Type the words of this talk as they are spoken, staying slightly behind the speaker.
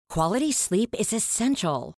Quality sleep is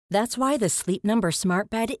essential. That's why the Sleep Number Smart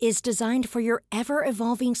Bed is designed for your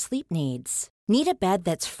ever-evolving sleep needs. Need a bed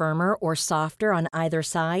that's firmer or softer on either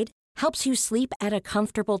side? Helps you sleep at a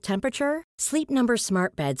comfortable temperature? Sleep Number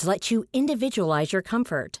Smart Beds let you individualize your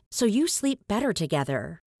comfort, so you sleep better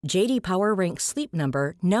together. J.D. Power ranks Sleep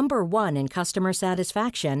Number number 1 in customer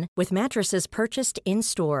satisfaction with mattresses purchased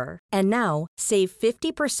in-store. And now, save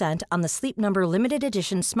 50% on the Sleep Number Limited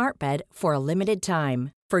Edition Smart Bed for a limited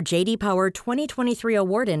time. For J.D. Power 2023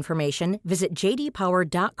 award information, visit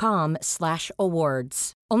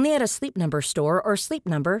jdpower.com/awards. Only at a Sleep Number store or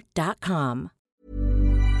sleepnumber.com.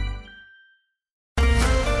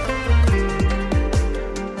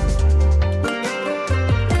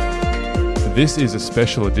 This is a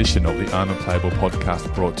special edition of the Unplayable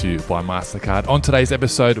podcast brought to you by MasterCard. On today's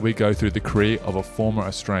episode, we go through the career of a former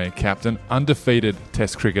Australian captain, undefeated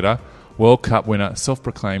Test cricketer, World Cup winner,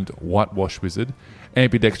 self-proclaimed whitewash wizard,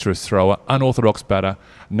 ambidextrous thrower, unorthodox batter,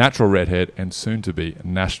 natural redhead, and soon-to-be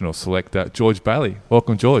national selector, George Bailey.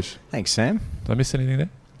 Welcome, George. Thanks, Sam. Did I miss anything there?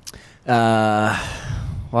 Well,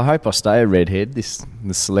 I hope I stay a redhead,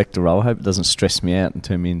 the selector role. I hope it doesn't stress me out and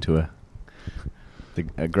turn me into a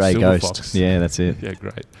grey ghost. Fox. Yeah, that's it. Yeah,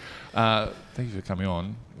 great. Thank you for coming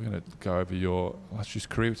on. We're going to go over your illustrious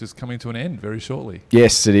career, which is coming to an end very shortly.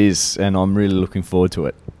 Yes, it is, and I'm really looking forward to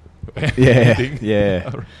it.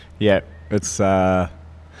 Yeah. It's the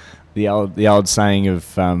old saying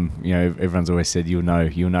of everyone's always said you'll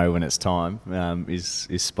know when it's time is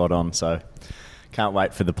spot on. So can't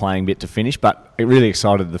wait for the playing bit to finish, but really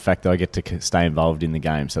excited the fact that I get to stay involved in the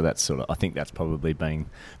game. So that's I think that's probably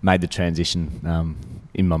made the transition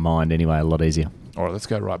in my mind anyway a lot easier. All right, let's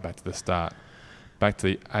go right back to the start, back to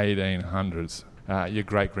the 1800s. Your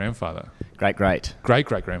great-grandfather.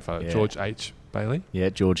 Great-great-grandfather, yeah. George H. Bailey. Yeah,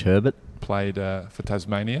 George Herbert. Played for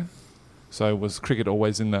Tasmania. So was cricket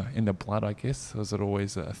always in the blood, I guess? Was it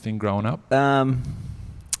always a thing growing up? Well,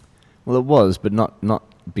 it was, but not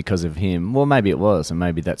because of him. Well, maybe it was, and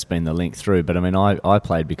maybe that's been the link through. But I mean, I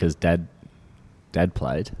played because Dad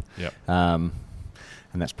played. Yep. And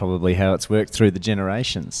that's probably how it's worked through the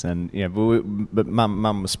generations. And but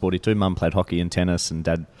Mum was sporty too. Mum played hockey and tennis, and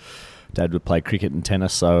Dad would play cricket and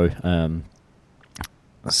tennis. So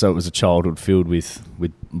it was a childhood filled with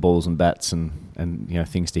balls and bats and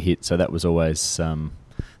things to hit. So that was always that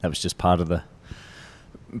was just part of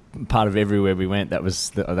everywhere we went.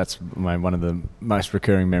 That's one of the most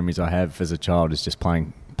recurring memories I have as a child is just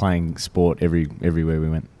playing sport everywhere we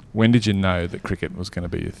went. When did you know that cricket was going to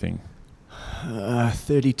be your thing?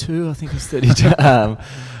 32, I think it was 32.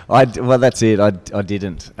 Well, that's it. I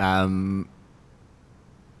didn't.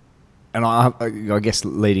 And I guess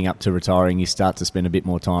leading up to retiring, you start to spend a bit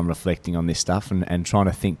more time reflecting on this stuff and trying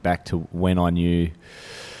to think back to when I knew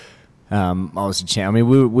I was a champ. I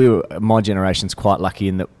mean, we were my generation's quite lucky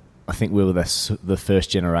in that I think we were the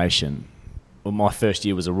first generation. Well, my first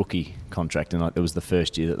year was a rookie contract, and it was the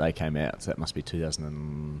first year that they came out. So that must be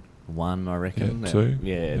 2001, I reckon.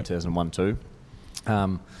 Yeah, 2001, 2.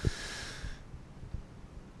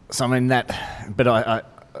 So I mean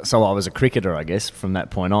So I was a cricketer, I guess, from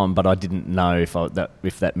that point on, but I didn't know if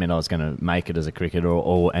that meant I was going to make it as a cricketer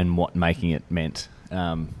and what making it meant.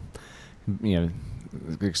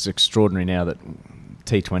 It's extraordinary now that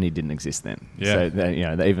T20 didn't exist then. Yeah.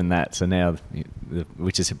 So even that. So now,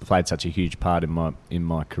 which has played such a huge part in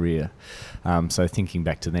my career. So thinking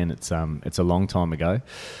back to then, it's a long time ago.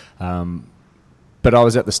 But I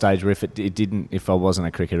was at the stage where if I wasn't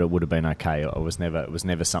a cricketer, it would have been okay. It was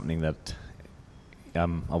never something that. I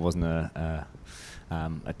wasn't a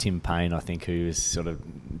Tim Payne, I think, who was sort of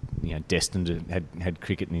destined to had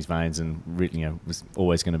cricket in his veins and was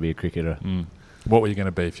always going to be a cricketer. Mm. What were you going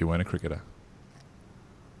to be if you weren't a cricketer?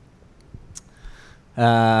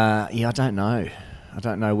 I don't know. I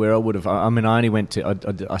don't know where I would have. I mean, I only went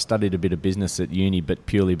to. I studied a bit of business at uni, but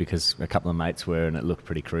purely because a couple of mates were, and it looked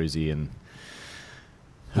pretty cruisy and.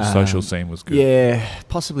 The social scene was good. Yeah,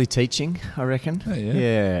 possibly teaching, I reckon.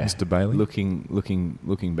 Yeah. Mr. Bailey.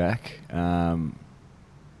 Looking back.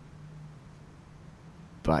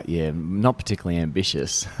 But yeah, not particularly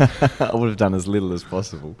ambitious. I would have done as little as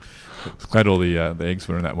possible. Glad all the eggs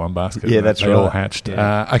were in that one basket. Yeah, that's right. They all hatched.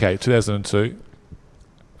 Yeah. Okay, 2002,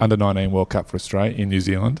 Under-19 World Cup for Australia in New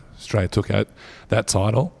Zealand. Australia took out that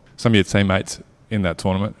title. Some of your teammates in that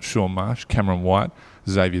tournament, Shaun Marsh, Cameron White,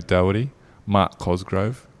 Xavier Doherty, Mark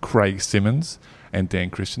Cosgrove, Craig Simmons, and Dan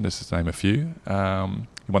Christian, just to name a few. You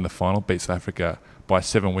won the final, beat South Africa by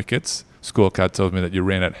 7 wickets. Scorecard tells me that you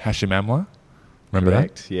ran at Hashim Amla. Remember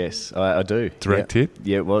Correct, that? Yes, I do. Direct hit?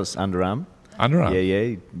 Yeah, it was underarm. Underarm? Yeah,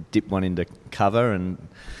 he dipped one into cover and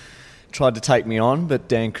tried to take me on, but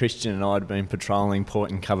Dan Christian and I had been patrolling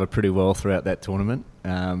point and cover pretty well throughout that tournament.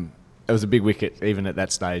 It was a big wicket. Even at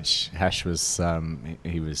that stage, Hash was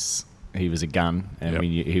he was a gun, and we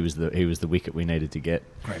knew he was the wicket we needed to get.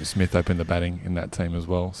 Graham Smith opened the batting in that team as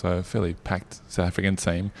well, so a fairly packed South African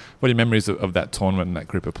team. What are your memories of that tournament and that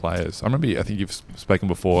group of players? I think you've spoken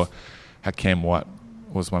before how Cam White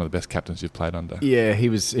was one of the best captains you've played under. Yeah, he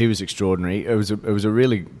was extraordinary. It was a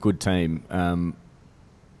really good team, and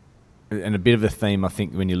a bit of a theme, I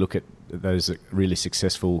think, when you look at those really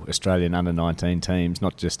successful Australian under-19 teams,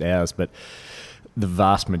 not just ours, but the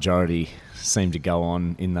vast majority seem to go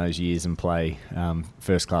on in those years and play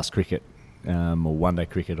first-class cricket, or one-day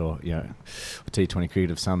cricket, or T20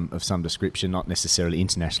 cricket of some description, not necessarily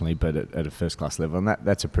internationally, but at a first-class level, and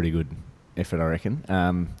that's a pretty good effort, I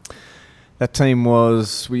reckon. That team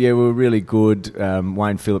we were really good.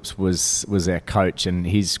 Wayne Phillips was our coach, and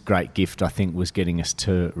his great gift, I think, was getting us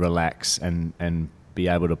to relax and be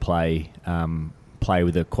able to play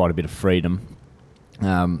with quite a bit of freedom.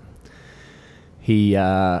 He one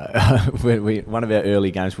of our early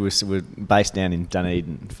games, we were based down in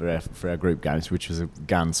Dunedin for our group games, which was a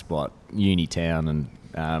gun spot, uni town,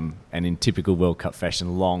 and in typical World Cup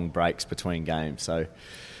fashion, long breaks between games. So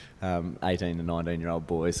 18 to 19-year-old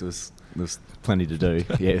boys, there was plenty to do.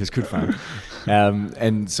 Yeah, it was good fun.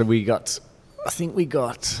 And so we got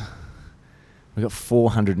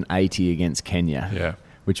 480 against Kenya,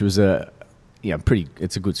 which was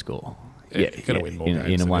it's a good score. You're going to win more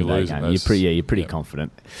games in a one-day game. You're pretty Yeah.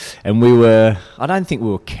 confident. And I don't think we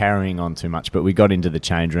were carrying on too much, but we got into the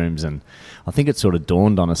change rooms, and I think it sort of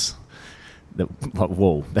dawned on us that,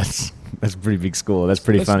 whoa, that's a pretty big score. That's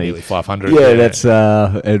pretty funny. Nearly 500. Yeah, that's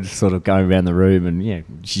and sort of going around the room, and you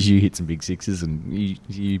hit some big sixes, and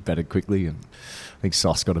you batted quickly, and I think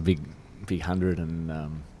Sauce got a big 100, and I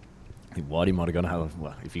think Whitey might have got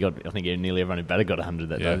I think nearly everyone who batted got 100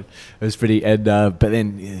 that day. It was pretty. And but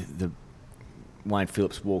then Wayne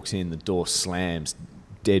Phillips walks in, the door slams,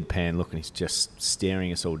 deadpan look, and he's just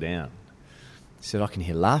staring us all down. He said, "I can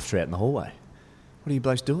hear laughter out in the hallway. What are you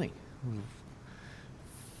blokes doing?"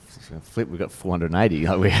 Flip, we've got 480.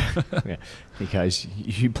 He goes,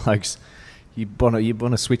 "You blokes, you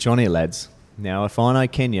want to switch on here, lads. Now, if I know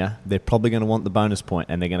Kenya, they're probably going to want the bonus point,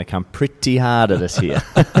 and they're going to come pretty hard at us here."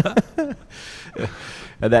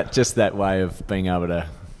 And that way of being able to,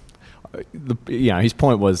 his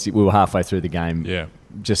point was we were halfway through the game. Yeah.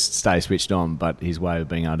 Just stay switched on, but his way of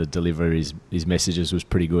being able to deliver his messages was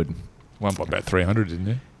pretty good. Won by about 300, didn't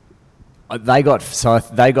you? They got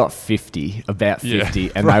 50, about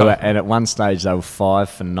 50, and they were, and at one stage they were 5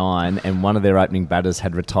 for 9, and one of their opening batters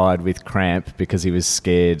had retired with cramp because he was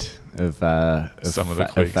scared of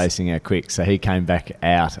facing our quick. So he came back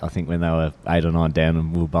out, I think, when they were 8 or 9 down,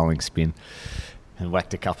 and we were bowling spin, and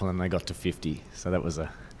whacked a couple, and they got to 50. So that was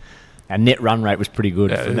our net run rate was pretty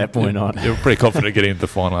good from that point on. You were pretty confident getting into the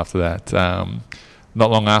final after that. Not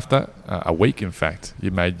long after, a week in fact,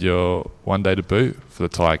 you made your one-day debut for the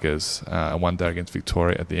Tigers, a one-day against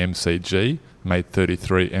Victoria at the MCG, made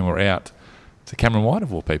 33 and were out to Cameron White,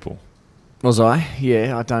 of all people. Was I?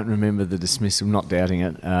 Yeah, I don't remember the dismissal, not doubting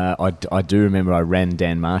it. I do remember I ran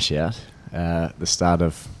Dan Marsh out at the start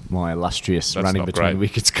of my illustrious running between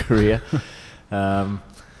wickets career. So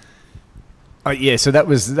that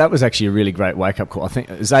was actually a really great wake-up call. I think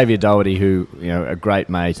Xavier Doherty, who, a great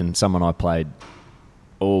mate and someone I played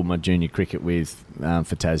all my junior cricket with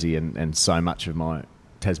for Tassie and so much of my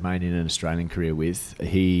Tasmanian and Australian career with.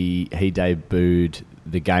 He debuted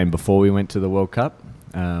the game before we went to the World Cup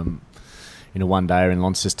in a one-dayer in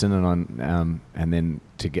Launceston, and then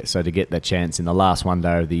to get that chance in the last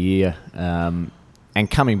one-day of the year. And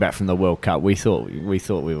coming back from the World Cup, we thought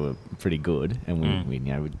we were pretty good, and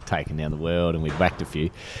we'd taken down the world and we'd whacked a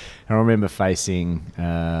few. And I remember facing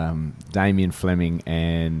Damien Fleming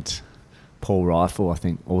and Paul Rifle, I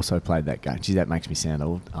think, also played that game. Gee, that makes me sound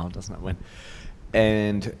old, doesn't it?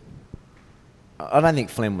 And I don't think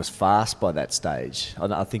Flem was fast by that stage.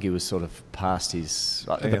 I think he was sort of past his...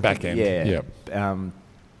 At the back end. Yeah.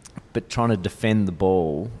 But trying to defend the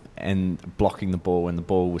ball and blocking the ball when the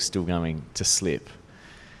ball was still going to slip,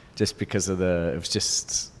 just because of it was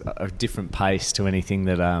just a different pace to anything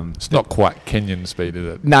that... It's not quite Kenyan speed,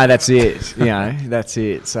 is it? No, that's it. That's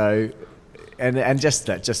it. So... And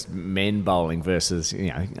just men bowling versus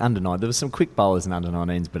under 9. There were some quick bowlers in under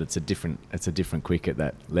 19s, but it's a different quick at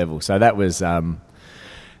that level. So that was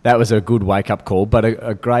a good wake up call, but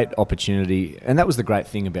a great opportunity. And that was the great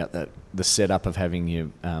thing about the setup of having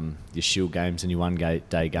your Shield games and your one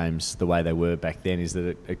day games the way they were back then, is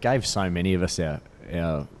that it gave so many of us a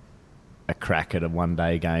crack at a one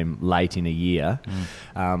day game late in a year.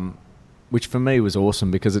 which for me was awesome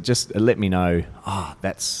because it let me know,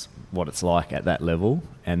 that's what it's like at that level,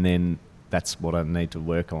 and then that's what I need to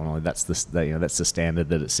work on. Or that's that's the standard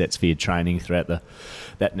that it sets for your training throughout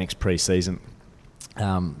that next pre-season.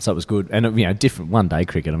 So it was good, and different one-day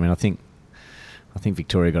cricket. I mean, I think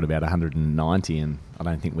Victoria got about 190, and I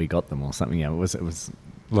don't think we got them or something. It was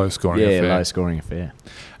low scoring affair. Yeah, low scoring affair.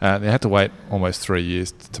 They had to wait almost 3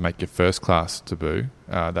 years to make your first class debut.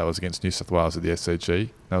 That was against New South Wales at the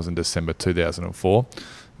SCG. That was in December 2004.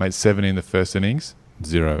 Made 70 in the first innings,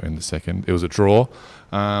 0 in the second. It was a draw.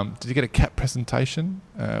 Did you get a cap presentation?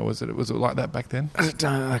 Was it like that back then?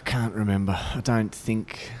 I can't remember. I don't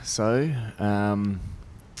think so. What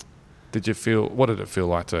did it feel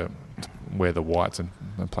like to wear the whites and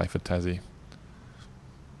play for Tassie?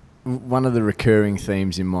 One of the recurring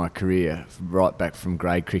themes in my career, right back from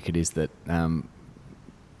grade cricket, is that I've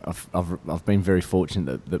been very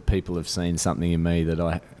fortunate that people have seen something in me that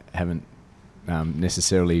I haven't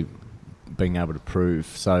necessarily been able to prove.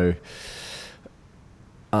 So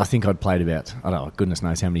I think I'd played about, goodness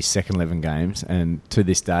knows how many second 11 games, and to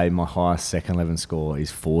this day my highest second 11 score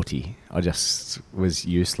is 40. I just was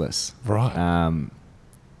useless. Right.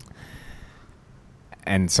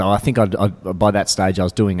 And so I think by that stage I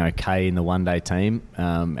was doing okay in the one-day team,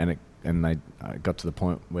 and I got to the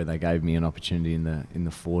point where they gave me an opportunity in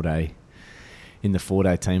the four-day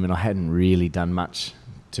team, and I hadn't really done much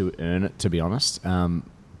to earn it, to be honest.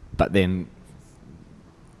 But then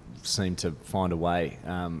seemed to find a way,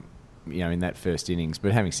 in that first innings.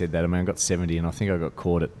 But having said that, I mean, I got 70, and I think I got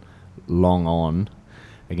caught at long on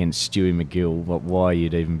against Stewie McGill. Why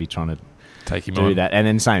you'd even be trying to take him do on. that? And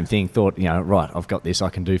then same thing, thought, right, I've got this, I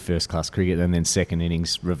can do first class cricket. And then second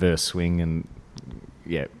innings, reverse swing, and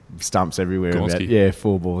stumps everywhere. About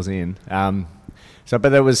 4 balls in. But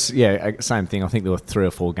there was same thing. I think there were 3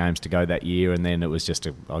 or 4 games to go that year, and then it was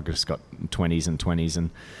I just got 20s and 20s,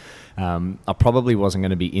 and I probably wasn't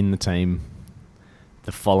going to be in the team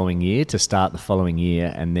the following year to start the following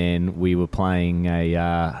year, and then we were playing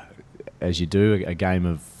as you do, a game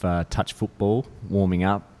of touch football, warming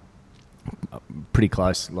up. Pretty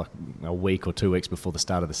close, like a week or 2 weeks before the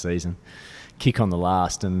start of the season. Kick on the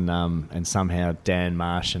last, and somehow Dan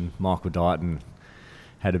Marsh and Michael Dighton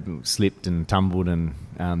slipped and tumbled, and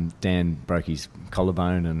Dan broke his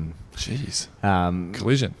collarbone, and jeez,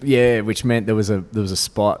 collision. Yeah, which meant there was a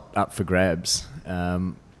spot up for grabs,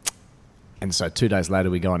 and so 2 days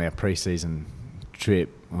later we go on our pre-season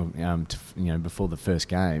trip, before the first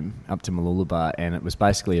game, up to Mooloolaba, and it was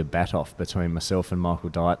basically a bat-off between myself and Michael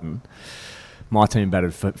Dighton. My team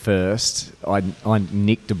batted first. I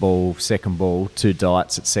nicked a ball, second ball, to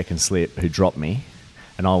Dights at second slip, who dropped me,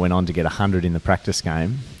 and I went on to get 100 in the practice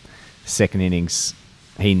game. Second innings,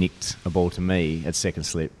 he nicked a ball to me at second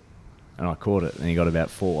slip, and I caught it, and he got about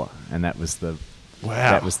 4, and that was the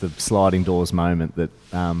sliding doors moment that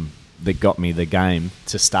got me the game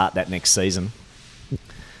to start that next season.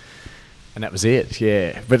 And that was it,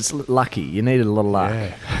 yeah. But it's lucky. You needed a lot of luck.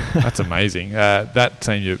 Yeah, that's amazing. That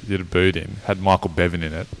team you debuted in had Michael Bevan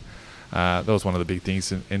in it. That was one of the big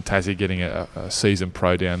things in Tassie, getting a seasoned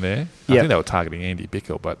pro down there. I think they were targeting Andy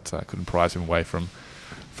Bickle, but couldn't prize him away from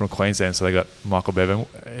Queensland, so they got Michael Bevan.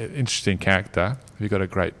 Interesting character. Have you got a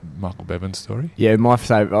great Michael Bevan story? Yeah, my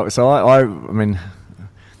favourite. So I mean,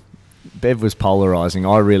 Bev was polarising.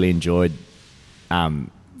 I really enjoyed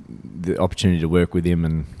the opportunity to work with him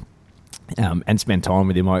and spend time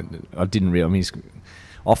with him. I didn't really. I mean, he's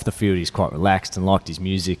off the field. He's quite relaxed and liked his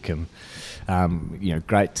music, and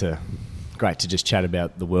great to just chat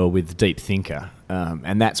about the world with, deep thinker.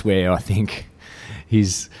 And that's where I think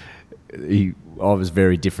I was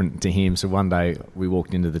very different to him. So one day we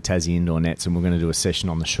walked into the Tassie indoor nets, and we're going to do a session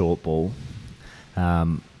on the short ball.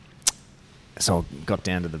 So I got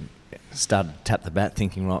down to started to tap the bat,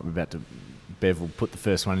 thinking, right, Bev will put the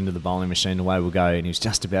first one into the bowling machine, away we'll go. And he was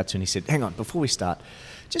just about to, and he said, hang on, before we start,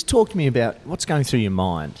 just talk to me about what's going through your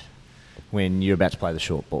mind when you're about to play the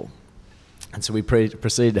short ball. And so we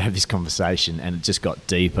proceeded to have this conversation, and it just got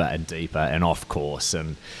deeper and deeper and off course,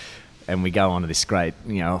 and we go on to this great,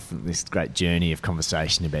 this great journey of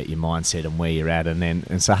conversation about your mindset and where you're at.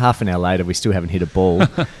 And so half an hour later, we still haven't hit a ball.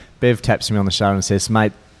 Bev taps me on the shoulder and says,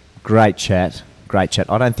 mate, great chat. I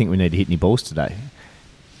don't think we need to hit any balls today.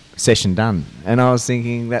 Session done. And I was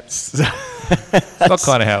thinking, that's not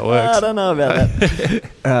kind of how it works. I don't know about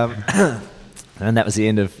that. And that was the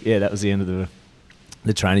end of the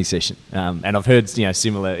training session. And I've heard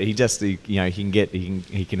similar. He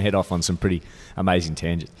can head off on some pretty amazing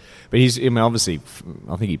tangents. But obviously,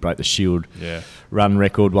 I think he broke the Shield run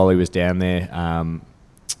record while he was down there.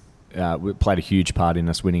 We played a huge part in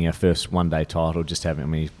us winning our first one-day title.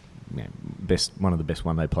 one of the best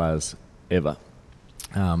one-day players ever,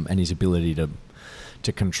 and his ability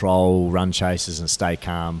to control run chases and stay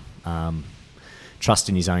calm, trust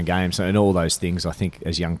in his own game, and all those things. I think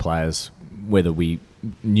as young players, whether we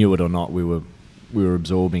knew it or not, we were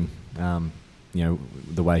absorbing,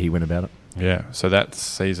 the way he went about it. Yeah. So that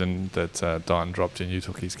season that Dighton dropped in, you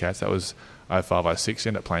took his Cats. That was 05-06. You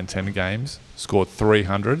ended up playing 10 games, scored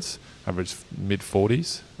 300s, averaged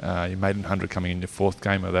mid-40s. You made 100 coming in your fourth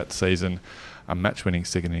game of that season. A match-winning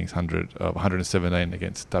second innings 100 of 117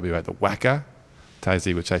 against WA the Wacker.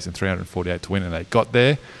 Tassie were chasing 348 to win, and they got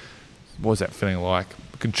there. What was that feeling like,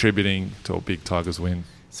 contributing to a big Tigers win?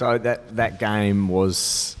 So that game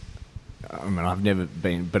was, I've never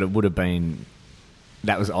been, but it would have been.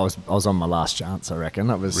 I was on my last chance, I reckon.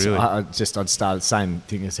 It was really? I'd started same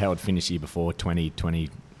thing as how I'd finished the year before, 2020,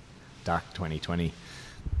 duck 2020.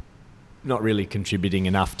 Not really contributing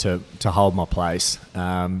enough to hold my place.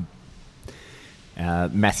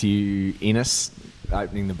 Matthew Innes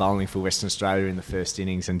opening the bowling for Western Australia in the first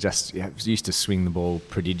innings, and just used to swing the ball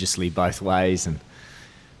prodigiously both ways. And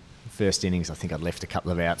first innings, I think I'd left a couple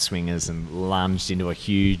of outswingers and lunged into a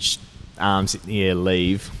huge arms in the air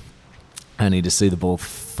leave, only to see the ball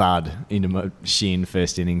thud into my shin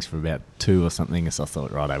first innings for about 2 or something. So I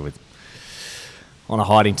thought, right, I was on a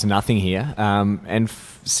hiding to nothing here.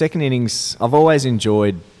 Second innings, I've always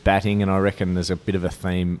enjoyed batting, and I reckon there's a bit of a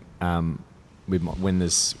theme when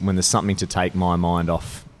there's something to take my mind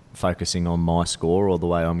off focusing on my score or the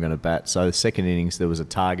way I'm going to bat. So the second innings, there was a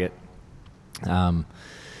target. So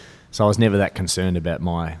I was never that concerned about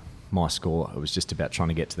my score. It was just about trying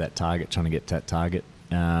to get to that target.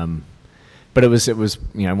 But it was it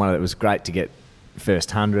was great to get first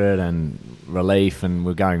 100 and relief, and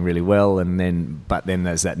we're going really well. But then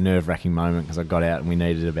there's that nerve-wracking moment because I got out and we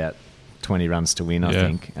needed about 20 runs to win, I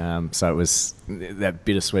think. So it was that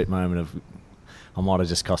bittersweet moment of I might have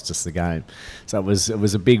just cost us the game. So it was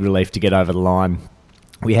a big relief to get over the line.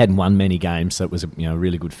 We hadn't won many games, so it was a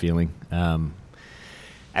really good feeling. And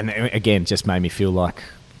again, just made me feel like,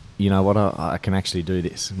 you know what, I can actually do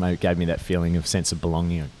this. Maybe it gave me that feeling of sense of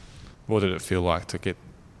belonging. What did it feel like to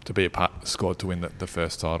be a part of the squad to win the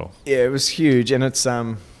first title? Yeah, it was huge, and it's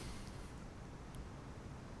I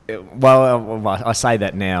say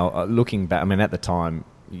that now, looking back. I mean, at the time,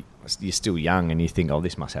 you're still young, and you think, "Oh,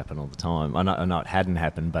 this must happen all the time." I know it hadn't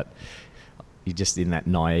happened, but you're just in that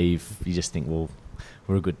naive. You just think, "Well,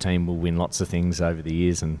 we're a good team. We'll win lots of things over the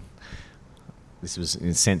years," and this was in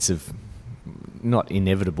a sense of not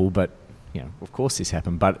inevitable, but of course this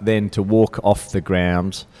happened. But then to walk off the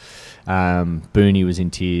ground. Booney was in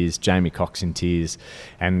tears, Jamie Cox in tears,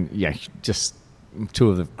 and just two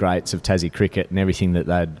of the greats of Tassie cricket and everything that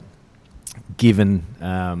they'd given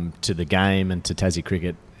to the game and to Tassie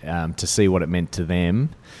cricket, to see what it meant to them,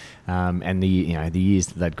 and the years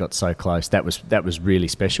that they'd got so close. That was really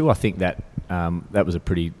special. I think that was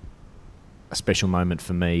a special moment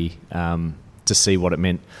for me, to see what it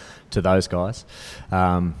meant to those guys,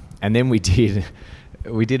 and then we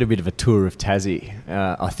did a bit of a tour of Tassie.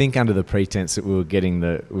 I think under the pretense that we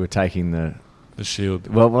were taking the Shield.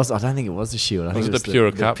 Well, I don't think it was the Shield. I think it was the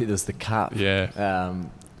Pura Cup. It was the Cup. Yeah.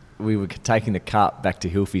 We were taking the Cup back to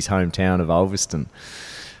Hilfy's hometown of Ulverston.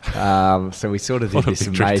 So we sort of did this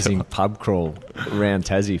amazing pub crawl around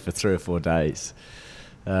Tassie for 3 or 4 days,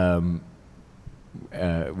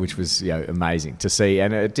 which was amazing to see.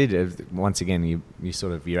 And it did. Once again,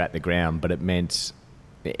 you're at the ground, but it meant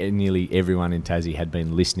nearly everyone in Tassie had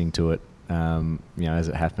been listening to it, as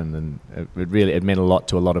it happened, and it meant a lot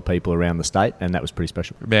to a lot of people around the state, and that was pretty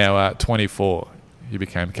special. Now, 24, you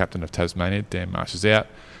became captain of Tasmania. Dan Marsh is out.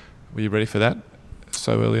 Were you ready for that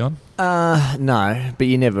so early on? No, but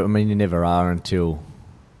you never are until.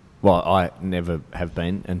 Well, I never have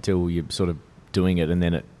been until you're sort of doing it, and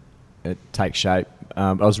then it takes shape.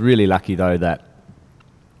 I was really lucky though that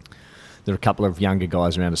there were a couple of younger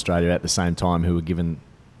guys around Australia at the same time who were given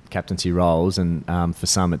captaincy roles, and for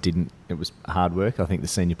some it didn't. It was hard work. I think the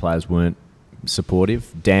senior players weren't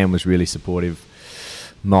supportive. Dan was really supportive.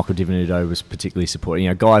 Michael Divenuto was particularly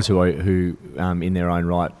supportive. Guys who in their own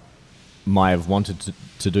right may have wanted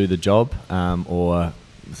to do the job, or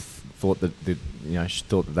thought that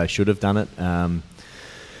they should have done it.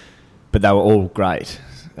 But they were all great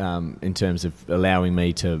in terms of allowing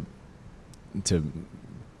me to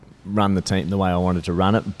run the team the way I wanted to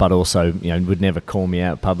run it, but also would never call me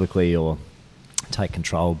out publicly or take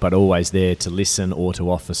control, but always there to listen or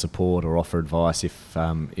to offer support or offer advice if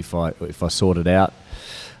I sorted out,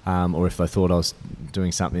 or if they thought I was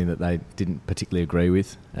doing something that they didn't particularly agree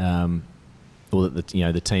with, or that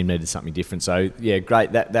the team needed something different. So yeah,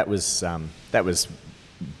 great. That was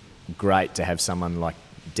great to have someone like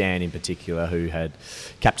Dan in particular who had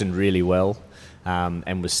captained really well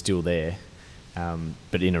and was still there,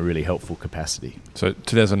 but in a really helpful capacity. So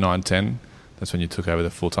 2009-10, that's when you took over the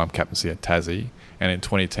full-time captaincy at Tassie, and in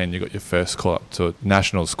 2010 you got your first call-up to a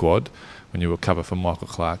national squad when you were cover for Michael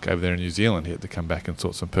Clark over there in New Zealand. He had to come back and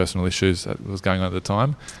sort some personal issues that was going on at the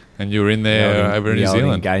time, and you were in there over in New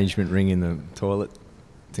Zealand. Engagement ring in the toilet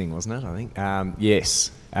thing, wasn't it, I think? Yes,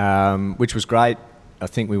 which was great. I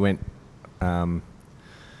think we went... once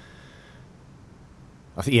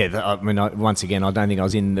again, I don't think I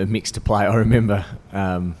was in the mix to play. I remember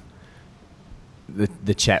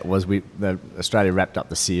the chat was Australia wrapped up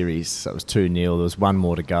the series, so it was 2-0. There was one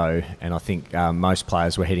more to go, and I think most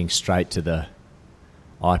players were heading straight to the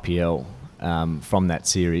IPL from that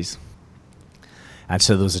series. And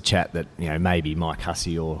so there was a chat that maybe Mike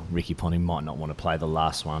Hussey or Ricky Ponting might not want to play the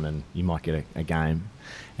last one, and you might get a game.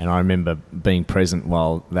 And I remember being present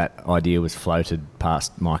while that idea was floated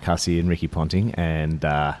past Mike Hussey and Ricky Ponting, and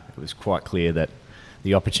it was quite clear that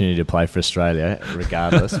the opportunity to play for Australia,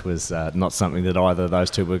 regardless, was not something that either of those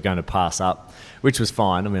two were going to pass up, which was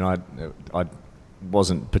fine. I mean, I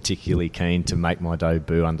wasn't particularly keen to make my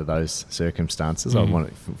debut under those circumstances. I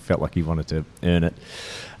felt like he wanted to earn it.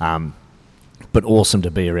 But awesome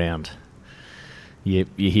to be around your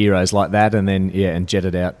heroes like that, and then and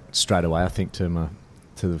jetted out straight away, I think, to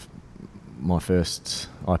my first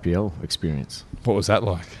IPL experience. What was that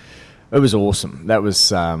like? It was awesome. That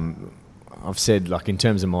was, I've said, like, in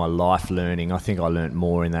terms of my life learning, I think I learnt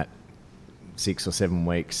more in that 6 or 7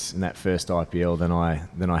 weeks in that first IPL than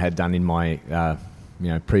I had done in my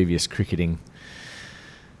previous cricketing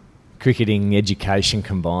education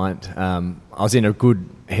combined. I was in a good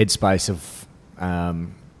headspace of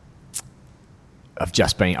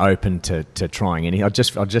just being open to trying anything. I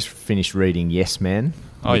just finished reading Yes Man.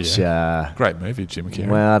 Great movie, Jim Carrey.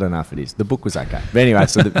 Well, I don't know if it is. The book was okay. But anyway,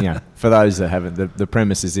 so for those that haven't, the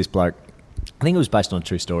premise is this bloke, I think it was based on a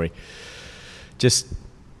true story, just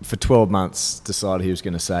for 12 months decided he was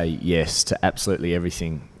going to say yes to absolutely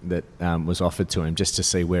everything that was offered to him, just to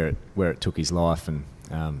see where it took his life and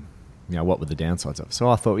what were the downsides of it. So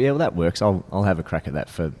I thought, well, that works. I'll have a crack at that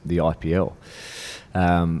for the IPL.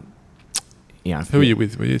 Who were you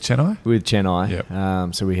with? Were you Chennai? With Chennai.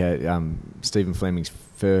 Yep. So we had Stephen Fleming's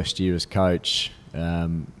first year as coach,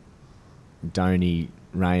 Dhoni,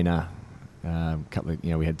 Rayner, couple of,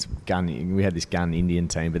 we had this gun Indian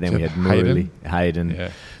team, but then we had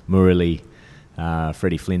Hayden, Murali,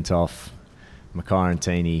 Freddie Flintoff, Mackay and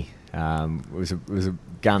Tini. It was a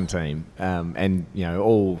gun team, and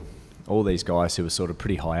all these guys who were sort of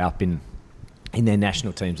pretty high up in their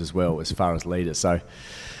national teams as well, as far as leaders. So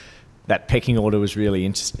that pecking order was really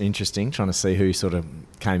interesting, trying to see who sort of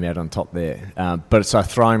came out on top there. But so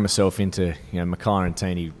throwing myself into, Mackay and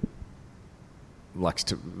Tini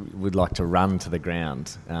would like to run to the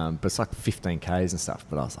ground, but it's like 15 Ks and stuff.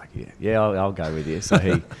 But I was like, I'll go with you.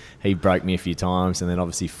 So he broke me a few times, and then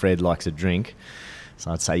obviously Fred likes a drink,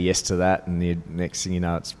 so I'd say yes to that. And the next thing you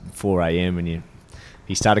know, it's 4 a.m. and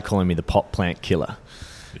he started calling me the pot plant killer.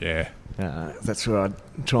 Yeah, that's where I'd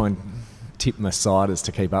try and tip my siders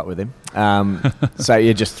to keep up with him.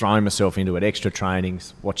 So just throwing myself into it, extra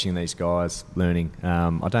trainings, watching these guys, learning. I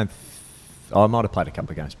might have played a couple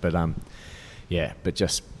of games, but but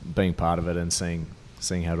just being part of it and seeing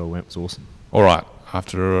how it all went was awesome. All right,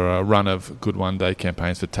 after a run of good one-day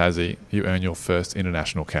campaigns for Tassie, you earn your first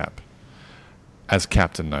international cap. As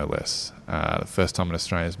captain, no less. The first time an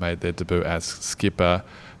Australian's made their debut as skipper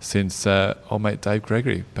since old mate Dave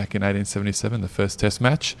Gregory back in 1877, the first Test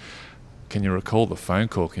match. Can you recall the phone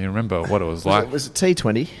call? Can you remember what it was like? Was it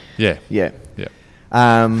T20? Yeah. Yeah.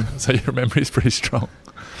 So your memory is pretty strong.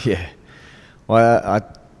 Yeah. Well,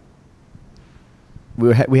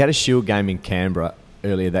 we had a Shield game in Canberra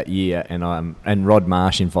earlier that year, and Rod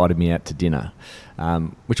Marsh invited me out to dinner,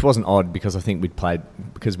 which wasn't odd because I think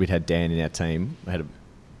we'd had Dan in our team. We had a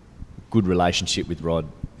good relationship with Rod.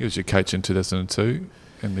 He was your coach in 2002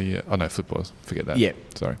 in the footballers. Forget that. Yeah,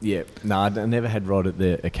 sorry. Yeah, no, I never had Rod at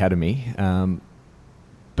the academy,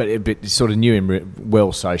 but sort of knew him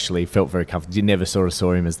well socially. Felt very comfortable. You never sort of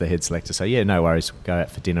saw him as the head selector. So yeah, no worries. Go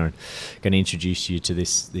out for dinner and going to introduce you to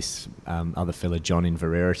this other fella, John in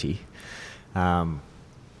Vererity.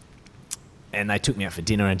 And they took me out for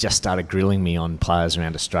dinner and just started grilling me on players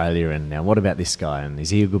around Australia. And now, what about this guy? And is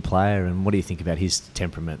he a good player? And what do you think about his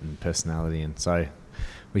temperament and personality? And so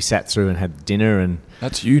we sat through and had dinner. And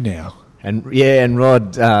that's you now. And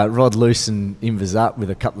Rod loosened Invers up with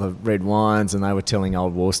a couple of red wines, and they were telling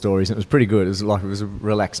old war stories. And it was pretty good. It was a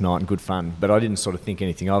relaxed night and good fun. But I didn't sort of think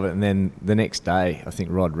anything of it. And then the next day, I think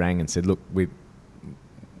Rod rang and said, "Look,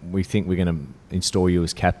 we think we're going to install you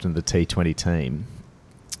as captain of the T20 team.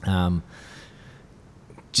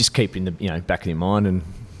 Just keep in the back of your mind and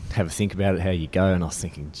have a think about it, how you go. And I was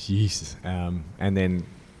thinking, Jesus. And then,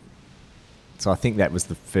 so I think that was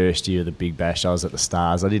the first year of the Big Bash. I was at the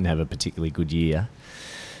Stars. I didn't have a particularly good year.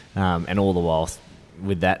 And all the while,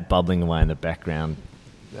 with that bubbling away in the background,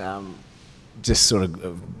 just sort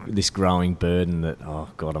of this growing burden that, oh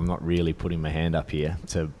God, I'm not really putting my hand up here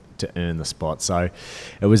to earn the spot. So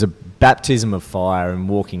it was a baptism of fire, and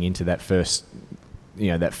walking into that first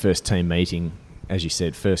team meeting, as you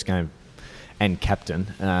said, first game and captain,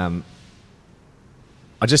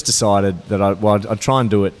 I just decided that I'd try and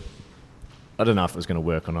do it. I don't know if it was going to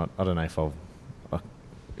work or not. I don't know if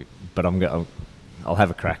but I'll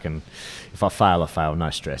have a crack, and if I fail, I fail,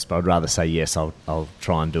 no stress. But I'd rather say yes, I'll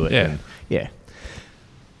try and do it. Yeah.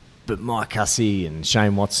 But Mike Hussey and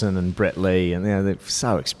Shane Watson and Brett Lee, and they're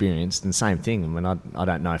so experienced, and same thing. I mean, I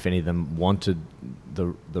don't know if any of them wanted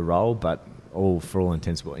the role, but for all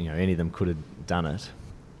intents, any of them could have done it.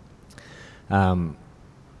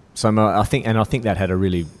 I think that had a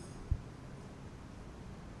really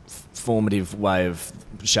formative way of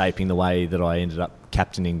shaping the way that I ended up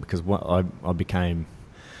captaining, because I became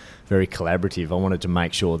very collaborative. I wanted to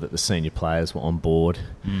make sure that the senior players were on board.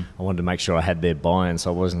 I wanted to make sure I had their buy-in,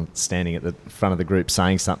 so I wasn't standing at the front of the group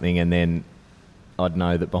saying something and then I'd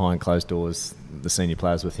know that behind closed doors the senior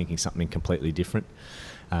players were thinking something completely different.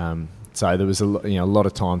 So there was a lot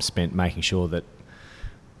of time spent making sure that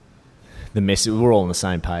the message, we're all on the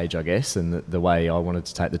same page, I guess, and the way I wanted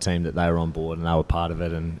to take the team, that they were on board and they were part of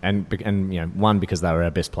it, and one, because they were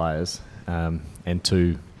our best players, and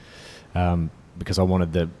two, because I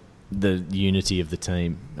wanted the unity of the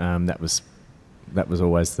team. That was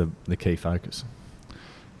always the key focus.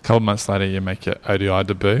 A couple of months later, you make your ODI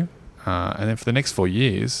debut, and then for the next 4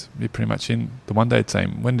 years, you're pretty much in the one-day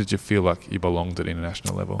team. When did you feel like you belonged at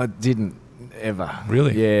international level? I didn't ever.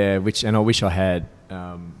 Really? Yeah, and I wish I had,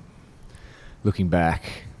 looking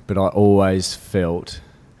back, but I always felt,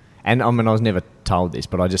 and I mean, I was never told this,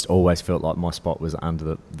 but I just always felt like my spot was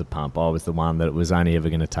under the pump. I was the one that it was only ever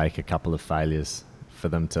going to take a couple of failures for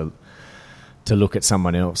them to look at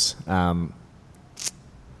someone else. And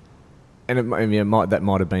that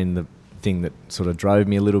might have been the thing that sort of drove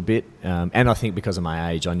me a little bit. And I think because of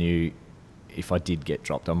my age, I knew if I did get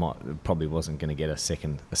dropped, probably wasn't going to get a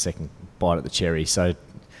second bite at the cherry. So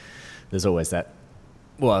there's always that.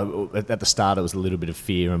 Well, at the start it was a little bit of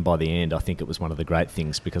fear, and by the end I think it was one of the great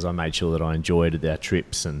things, because I made sure that I enjoyed our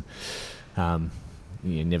trips, and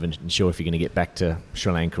you're never sure if you're going to get back to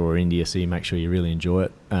Sri Lanka or India, so you make sure you really enjoy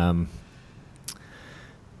it.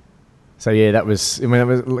 So yeah, that was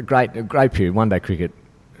a great period. One day cricket,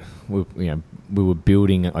 we were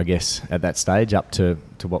building, I guess, at that stage up to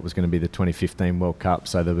what was going to be the 2015 World Cup.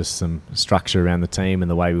 So there was some structure around the team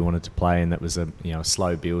and the way we wanted to play, and that was a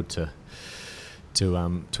slow build to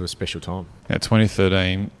a special time. Now,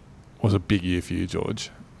 2013 was a big year for you,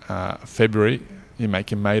 George. February, you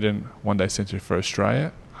make your maiden one-day century for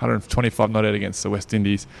Australia, 125 not out against the West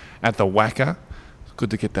Indies at the Wacker. It's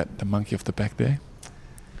good to get the monkey off the back there.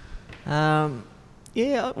 Yeah,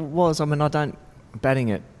 it was. I mean, what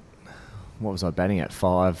was I batting at?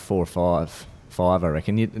 4 or 5, I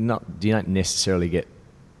reckon. You don't necessarily get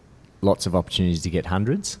lots of opportunities to get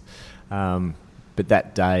hundreds, but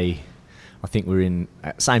that day, I think we're in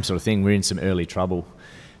same sort of thing. We're in some early trouble.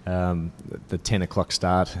 The 10 o'clock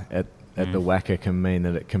start at the Wacker can mean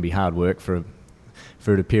that it can be hard work for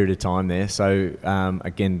a period of time there. So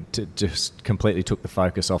again, just completely took the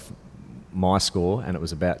focus off my score, and it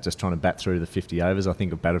was about just trying to bat through the 50 overs. I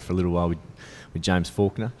think I batted for a little while with James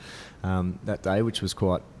Faulkner that day, which was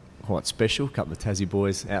quite special. A couple of Tassie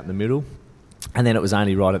boys out in the middle, and then it was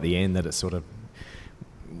only right at the end that it sort of,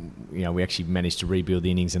 we actually managed to rebuild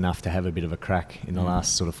the innings enough to have a bit of a crack in the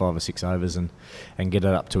last sort of 5 or 6 overs and get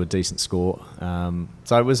it up to a decent score.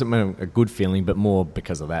 So it was a good feeling, but more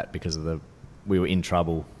because of that, we were in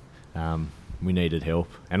trouble. We needed help.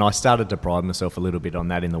 And I started to pride myself a little bit on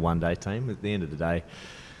that in the one-day team. At the end of the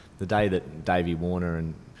day that Davey Warner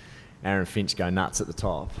and Aaron Finch go nuts at the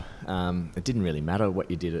top, it didn't really matter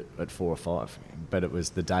what you did at 4 or 5, but it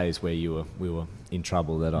was the days where we were in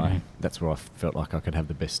trouble that's where I felt like I could have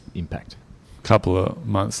the best impact. A couple of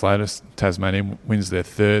months later, Tasmania wins their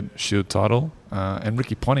 3rd Shield title, and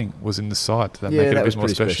Ricky Ponting was in the side. Did that make it a bit more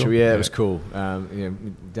special? Yeah, it was cool.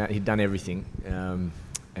 He'd done everything,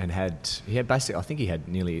 and he had basically, I think he had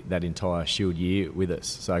nearly that entire Shield year with us.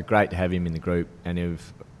 So great to have him in the group, and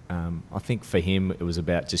I think for him it was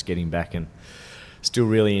about just getting back and still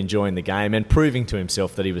really enjoying the game and proving to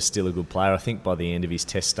himself that he was still a good player. I think by the end of his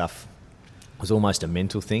test stuff, was almost a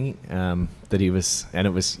mental thing that he was, and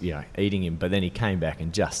it was eating him. But then he came back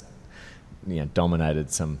and just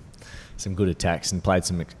dominated some good attacks and played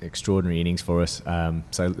some extraordinary innings for us.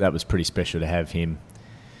 So that was pretty special to have him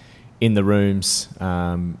in the rooms.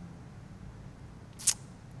 And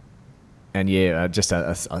just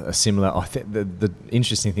a similar. I think the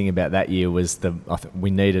interesting thing about that year was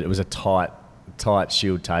it was a tight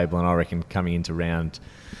Shield table, and I reckon coming into round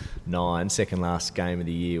 9, second last game of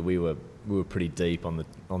the year, we were pretty deep on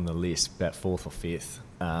the list, about 4th or 5th,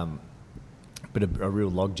 but a real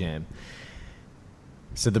logjam.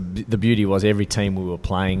 So the beauty was every team we were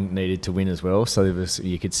playing needed to win as well. So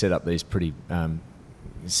you could set up these pretty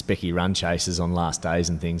specky run chases on last days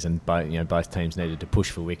and things, and both teams needed to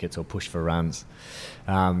push for wickets or push for runs.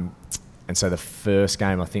 And so the first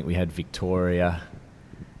game, I think we had Victoria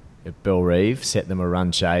at Bellerive, set them a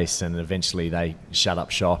run chase, and eventually they shut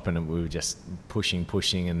up shop, and we were just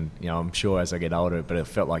pushing, and I'm sure as I get older, but it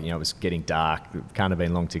felt like it was getting dark. It can't have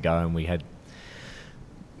been long to go, and we had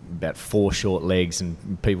about 4 short legs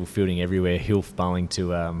and people fielding everywhere. Hilf bowling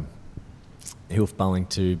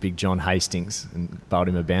to Big John Hastings and bowled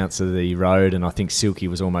him a bounce of the road, and I think Silky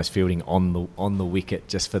was almost fielding on the wicket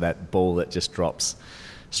just for that ball that just drops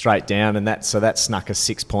straight down, and that snuck us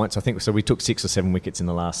 6 points, I think. So we took 6 or 7 wickets in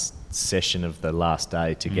the last session of the last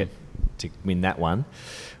day to win that one.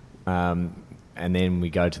 And then we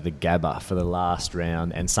go to the Gabba for the last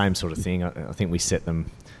round, and same sort of thing. I think we set them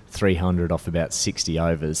 300 off about 60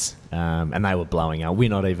 overs, and they were blowing up. We're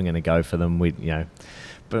not even going to go for them.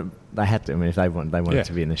 But they had to. I mean, if they wanted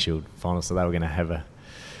to be in the Shield final, so they were going to have a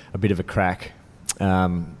bit of a crack.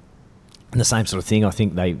 And the same sort of thing, I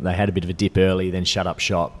think they had a bit of a dip early, then shut up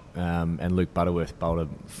shop, and Luke Butterworth bowled a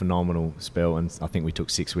phenomenal spell, and I think we took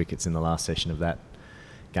 6 wickets in the last session of that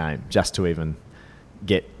game just to even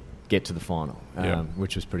get to the final,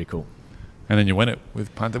 which was pretty cool. And then you win it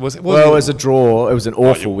with punt. It was a draw. It was an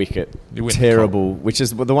awful wicket, terrible. Which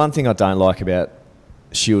is the one thing I don't like about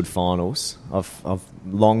Shield finals. I've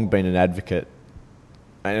long been an advocate.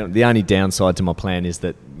 And the only downside to my plan is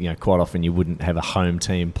that quite often you wouldn't have a home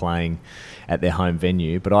team playing at their home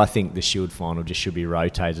venue. But I think the Shield final just should be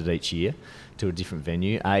rotated each year to a different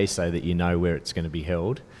venue. So that you know where it's going to be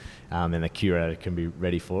held, and the curator can be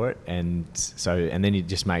ready for it. And then it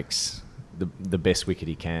just makes the best wicket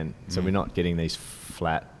he can. So we're not getting these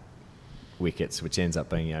flat wickets, which ends up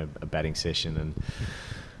being a batting session, and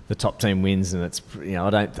the top team wins. And it's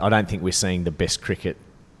I don't think we're seeing the best cricket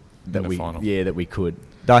that we could.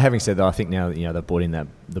 Though having said that, I think now they've brought in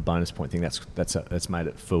the bonus point thing. That's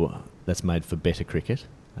made for better cricket.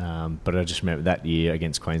 But I just remember that year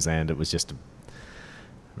against Queensland, it was just a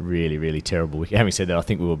really, really terrible wicket. Having said that, I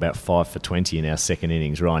think we were about 5 for 20 in our second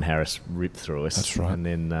innings. Ryan Harris ripped through us. That's right. And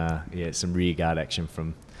then some rear guard action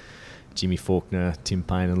from Jimmy Faulkner, Tim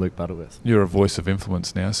Payne, and Luke Butterworth. You're a voice of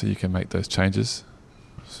influence now, so you can make those changes.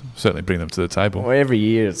 Certainly bring them to the table. Well, every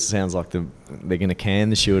year it sounds like they're going to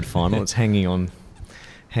can the Shield final. It's hanging on.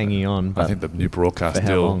 But I think the new broadcast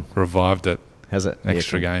deal revived it. Has it?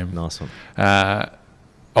 Extra game. Nice one.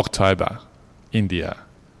 October, India.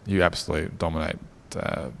 You absolutely dominate.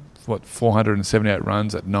 478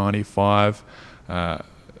 runs at 95.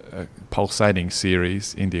 Pulsating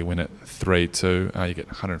series. India win it 3-2. You get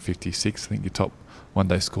 156. I think your top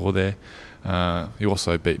one-day score there. You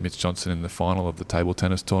also beat Mitch Johnson in the final of the table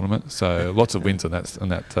tennis tournament. So lots of wins on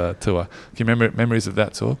that tour. Can you remember memories of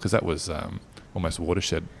that tour? Because that was almost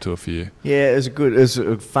watershed tour for you. Yeah, it was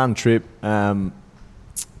a fun trip. I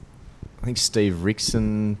think Steve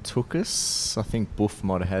Rickson took us. I think Buff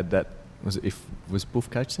might have had that. Was Buff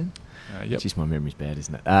coach then? Yep. Jeez, my memory's bad,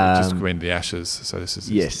 isn't it? Just win the Ashes. So this is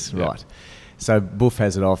yes, right. So Buff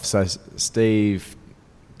has it off. So Steve,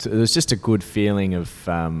 it was just a good feeling of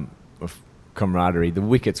camaraderie. The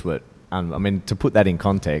wickets were, to put that in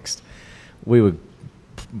context, we were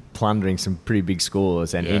plundering some pretty big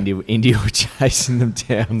scores, and India were chasing them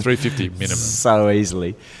down 350 minimum so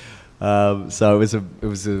easily. So it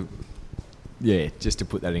was a just to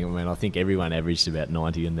put that in. I think everyone averaged about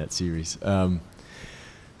 90 in that series. So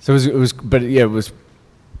it was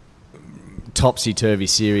topsy-turvy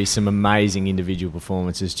series, some amazing individual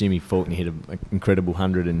performances. Jimmy Faulkner hit an incredible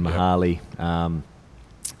 100 in Mohali.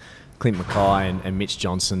 Clint Mackay and Mitch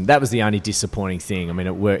Johnson. That was the only disappointing thing.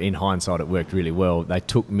 In hindsight, it worked really well. They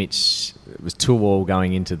took Mitch. It was 2-2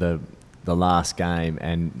 going into the last game,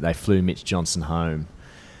 and they flew Mitch Johnson home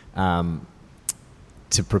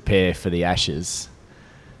to prepare for the Ashes,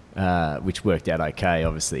 which worked out okay,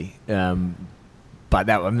 obviously. But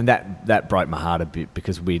that broke my heart a bit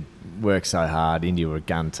because we'd worked so hard. India were a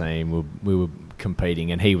gun team. We were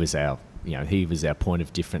competing, and he was our he was our point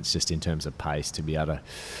of difference just in terms of pace to be able to.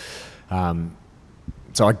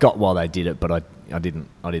 So I got while they did it, but I didn't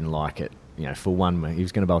like it. For one, he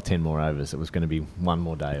was going to bowl 10 more overs. It was going to be one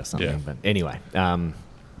more day or something. Yeah. But anyway, and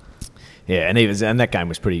that game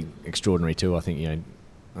was pretty extraordinary too. I think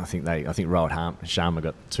Rohit Sharma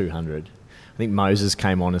got 200. I think Moses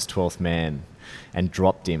came on as 12th man and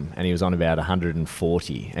dropped him, and he was on about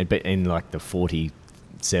 140, and in like the 47th,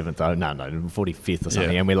 45th or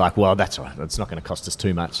something, and we're like, well, that's all right, that's not going to cost us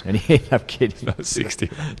too much, and he ended up getting 60,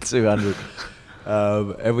 200.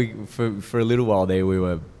 And we for a little while there we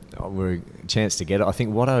were a chance to get it. I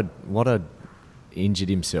think Watto injured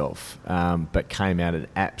himself, but came out and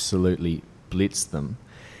absolutely blitzed them,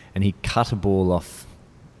 and he cut a ball off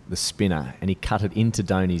the spinner, and he cut it into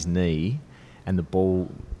Dhoni's knee, and the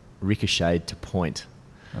ball ricocheted to point.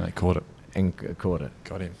 And they caught it. And caught it.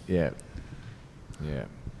 Got him. Yeah.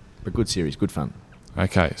 But good series, good fun.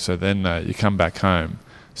 Okay, so then you come back home.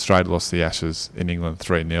 Australia lost the Ashes in England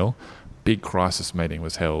 3-0. Big crisis meeting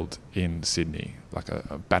was held in Sydney, like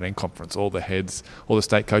a batting conference. All the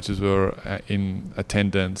state coaches were in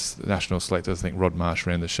attendance, the national selectors. I think Rod Marsh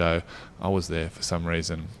ran the show. I was there for some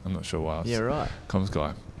reason. I'm not sure why. I was comms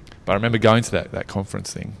guy. But I remember going to that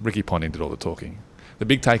conference thing. Ricky Ponting did all the talking. The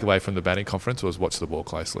big takeaway from the batting conference was watch the ball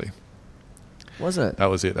closely. Was it? That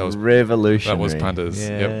was it. That was revolutionary. That was punters.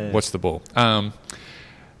 Yeah. Yep, watch the ball.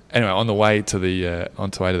 Anyway, on the way to that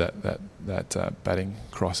batting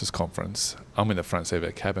crisis conference, I'm in the front seat of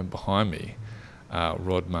a cab, and behind me,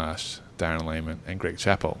 Rod Marsh, Darren Lehman, and Greg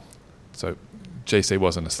Chappell. So GC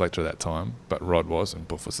wasn't a selector at that time, but Rod was, and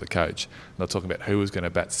Buff was the coach. And they're talking about who was going to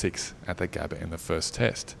bat 6 at the Gabba in the first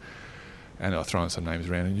test. And they were throwing some names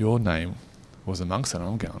around, and your name was amongst it. And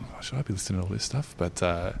I'm going, should I be listening to all this stuff? But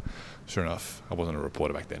sure enough, I wasn't a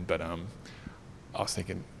reporter back then, but I was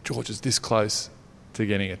thinking, George is this close to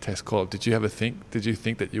getting a test call. Did you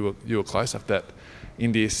think that you were close after that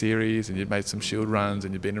India series, and you'd made some shield runs,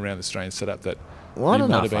 and you'd been around the Australian setup that I don't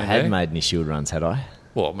know if I had made any shield runs, had I?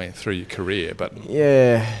 Well, I mean, through your career, but...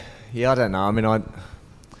 Yeah, I don't know. I mean,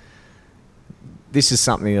 this is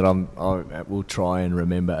something that I will try and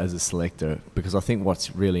remember as a selector, because I think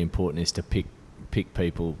what's really important is to pick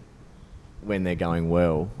people when they're going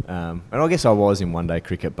well. And I guess I was in one-day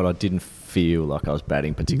cricket, but I didn't feel like I was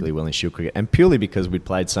batting particularly well in shield cricket. And purely because we'd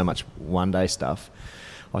played so much one-day stuff,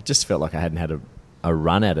 I just felt like I hadn't had a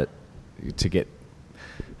run at it to get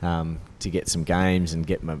some games and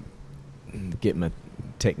get my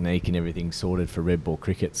technique and everything sorted for red ball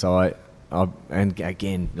cricket. So and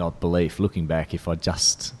again, I believe, looking back, and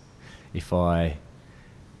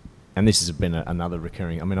this has been another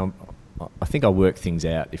recurring. I mean, I think I work things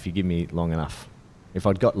out if you give me long enough. If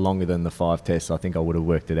I'd got longer than the 5 tests, I think I would have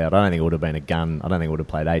worked it out. I don't think it would have been a gun. I don't think I would have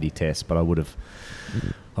played 80 tests, but I would have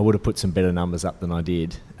put some better numbers up than I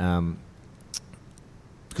did. Because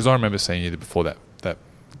I remember seeing you before that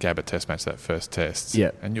Gabba test match, that first test,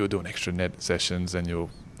 and you were doing extra net sessions, and you were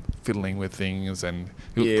fiddling with things, and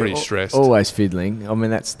you were pretty stressed. Always fiddling. I mean,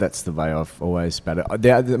 that's the way I've always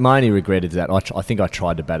batted. My only regret is that I think I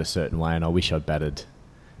tried to bat a certain way, and I wish I'd batted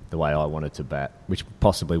the way I wanted to bat, which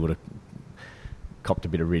possibly would have copped a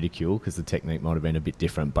bit of ridicule because the technique might have been a bit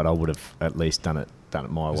different, but I would have at least done it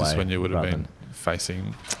my way. Is this when you would have been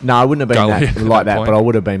facing? No, I wouldn't have been like that, but I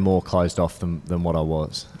would have been more closed off than what I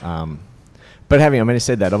was. But having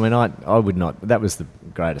said that, I mean, I would not. That was the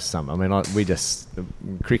greatest summer. I mean,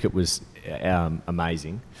 cricket was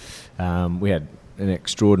amazing. We had an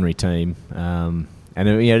extraordinary team, and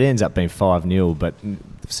it ends up being 5-0. But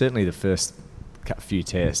certainly the first few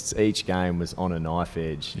tests, each game was on a knife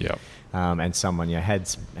edge. Yep. And someone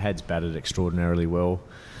had batted extraordinarily well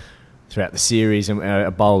throughout the series, and our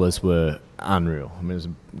bowlers were unreal. I mean, it was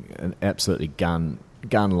an absolutely gun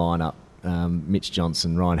lineup. Mitch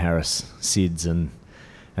Johnson, Ryan Harris, Sids, and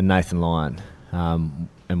Nathan Lyon, and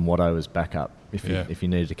Watto was back up if you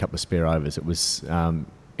needed a couple of spare overs. It was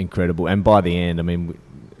incredible. And by the end, I mean,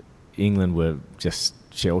 England were just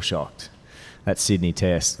shell shocked. That Sydney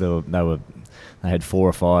test, they had 4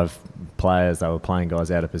 or 5 players. They were playing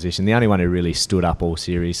guys out of position. The only one who really stood up all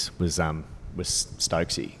series was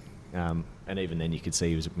Stokesy, and even then you could see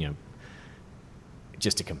he was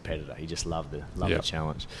just a competitor. He just loved the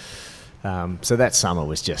challenge. So that summer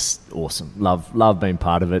was just awesome. Love being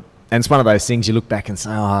part of it. And it's one of those things you look back and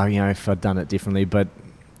say, if I'd done it differently, but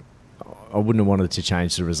I wouldn't have wanted to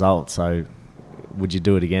change the result. So would you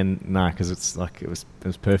do it again? No, because it's like it was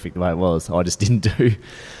perfect the way it was. I just didn't do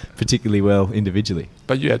particularly well individually.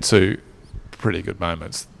 But you had 2 pretty good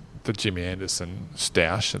moments. The Jimmy Anderson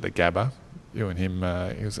stoush at the Gabba, You and him.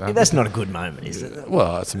 He was, That's not a good moment, is it?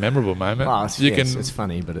 Well, it's a memorable moment. Oh, it's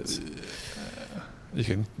funny, but it's... You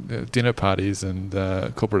can dinner parties and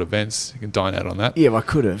corporate events. You can dine out on that. Yeah, well, I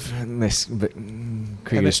could have, but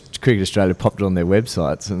Cricket Australia popped it on their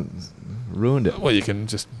websites and ruined it. Well, you can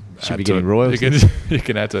just should be getting royalties. You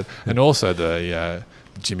can add to it, and also the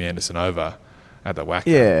Jimmy Anderson over at the WACA.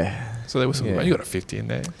 Yeah. So there was some. You got a 50 in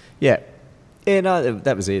there. Yeah. Yeah. No,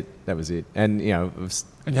 that was it. And it was.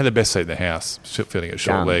 And you had the best seat in the house, feeling at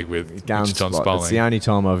short leg with John Spolling. It's the only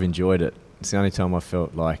time I've enjoyed it. It's the only time I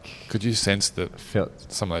felt like... Could you sense that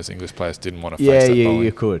some of those English players didn't want to face that bowling? Yeah,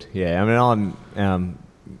 you could. Yeah, I mean,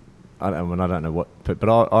 I don't know what... But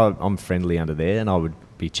I'm friendly under there, and I would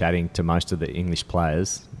be chatting to most of the English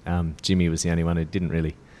players. Jimmy was the only one who didn't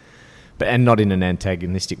really... And not in an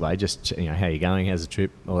antagonistic way, just, how you going, how's the trip,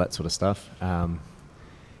 all that sort of stuff. And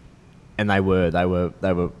they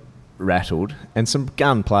were rattled, and some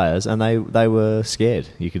gun players, and they were scared.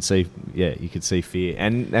 You could see fear,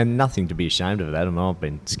 and nothing to be ashamed of that. I mean, I've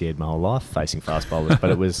been scared my whole life facing fast bowlers, but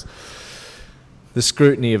it was the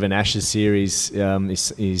scrutiny of an Ashes series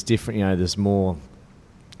is different. There's more.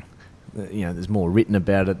 There's more written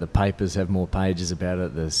about it. The papers have more pages about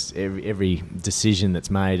it. There's every decision that's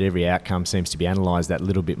made, every outcome seems to be analysed that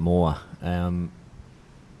little bit more.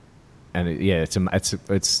 And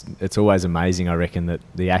it's always amazing, I reckon, that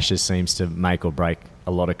the Ashes seems to make or break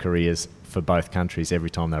a lot of careers for both countries every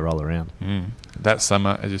time they roll around. That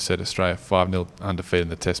summer, as you said, Australia 5-0 undefeated in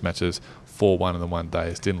the Test matches, 4-1 in the one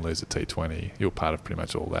days, didn't lose a T20. You were part of pretty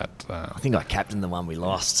much all that. I think I captained the one we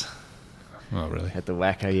lost. Oh, really? At the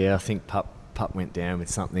WACA, yeah. I think Pup went down with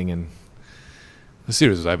something, and the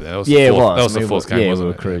series was over there. That was the fourth game, wasn't it? Yeah, we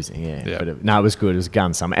were cruising, yeah. But it was good. It was a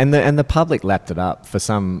gun summer. And the public lapped it up. For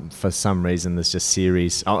some reason, there's just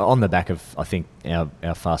series on the back of, I think,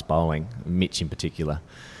 our fast bowling, Mitch in particular.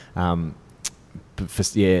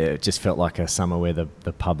 It just felt like a summer where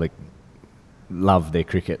the public loved their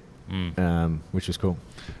cricket, which was cool.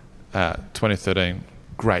 2013,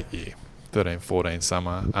 great year. 13-14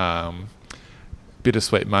 summer.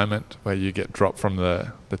 Bittersweet moment where you get dropped from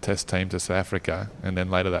the Test team to South Africa, and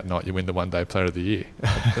then later that night you win the One Day Player of the Year,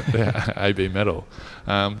 the AB medal.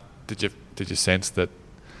 Did you sense that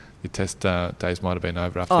your Test days might have been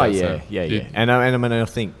over after that? Oh yeah. And I mean, I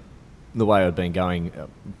think the way I'd been going,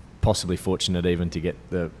 possibly fortunate even to get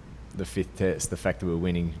the fifth Test, the fact that we were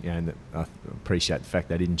winning, and I appreciate the fact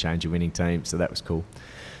they didn't change a winning team, so that was cool.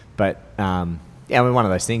 But I mean, one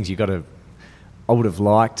of those things I would have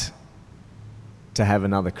liked to have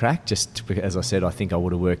another crack. Just as I said, I think I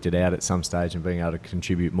would have worked it out at some stage and being able to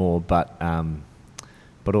contribute more. But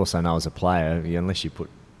also know as a player, unless you put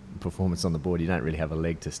performance on the board, you don't really have a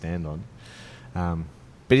leg to stand on.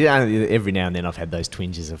 But every now and then I've had those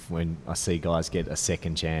twinges of when I see guys get a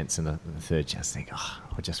second chance and a third chance. I think,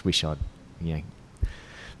 I just wish I'd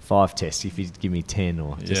 5 Tests. If you'd give me 10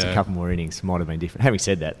 or just a couple more innings, might have been different. Having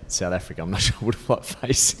said that, South Africa, I'm not sure I would have liked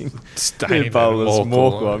facing bowlers.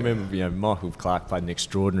 Morkel. I remember, Michael Clarke played an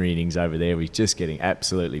extraordinary innings over there. He's just getting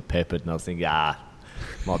absolutely peppered, and I was thinking,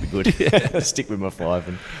 might be good. Stick with my 5.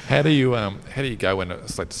 And how do you go when a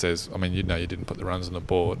selector says, I mean, you didn't put the runs on the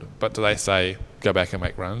board, but do they say go back and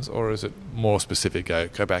make runs, or is it more specific?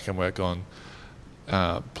 Go back and work on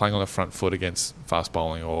playing on the front foot against fast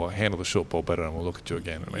bowling, or handle the short ball better and we'll look at you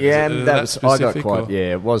again? I mean,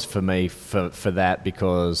 it was for me for that,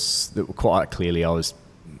 because quite clearly I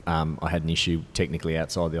had an issue technically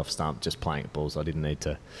outside the off stump, just playing at balls I didn't need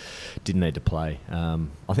to play. I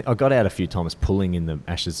think I got out a few times pulling in the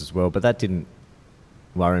Ashes as well, but that didn't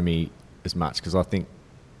worry me as much because I think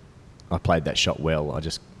I played that shot well. I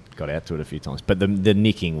just got out to it a few times, but the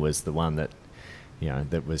nicking was the one that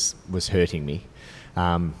that was hurting me.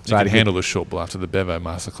 So you can handle the short ball after the Bevo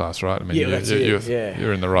masterclass, right? I mean,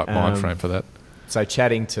 you're in the right mind frame for that. So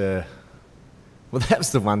chatting to, that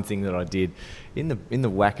was the one thing that I did in the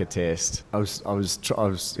WACA Test. I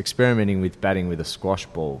was experimenting with batting with a squash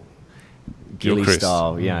ball, Gilly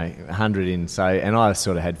style, 100 in. So, and I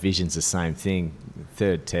sort of had visions the same thing.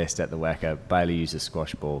 Third Test at the WACA, Bailey used a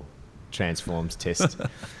squash ball, transforms Test.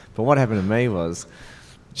 But what happened to me was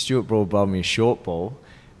Stuart Broad bowled me a short ball,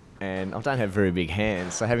 and I don't have very big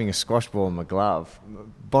hands, so having a squash ball in my glove,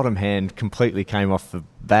 bottom hand completely came off the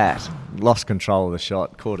bat, lost control of the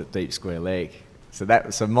shot, caught it deep square leg. So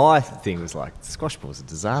my thing was like, squash ball's a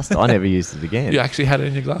disaster. I never used it again. You actually had it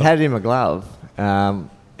in your glove? Had it in my glove,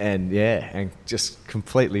 and just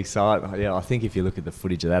completely. So I think if you look at the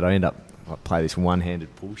footage of that, I play this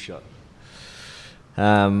one-handed pull shot.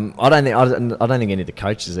 I don't think any of the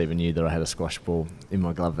coaches even knew that I had a squash ball in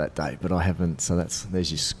my glove that day, but I haven't. So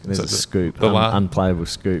there's a scoop, unplayable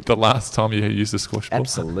scoop. The last time you used a squash ball?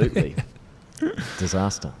 Absolutely.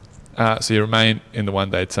 Disaster. So you remain in the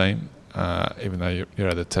one-day team, even though you're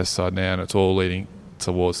at the test side now, and it's all leading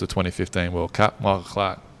towards the 2015 World Cup. Michael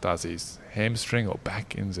Clark does his hamstring or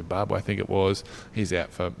back in Zimbabwe, I think it was. He's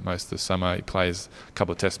out for most of the summer. He plays a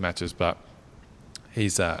couple of test matches, but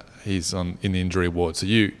he's in the injury ward. So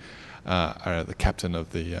you are the captain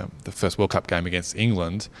of the first World Cup game against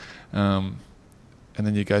England, and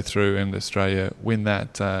then you go through and Australia win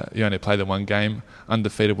that. You only play the one game,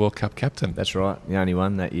 undefeated World Cup captain. That's right. The only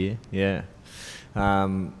one that year. Yeah.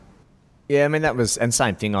 Yeah, I mean, that was... And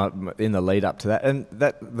same thing in the lead up to that. And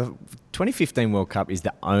the 2015 World Cup is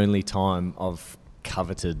the only time I've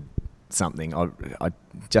coveted something. I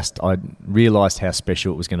realised how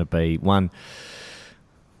special it was going to be. One,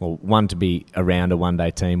 to be around a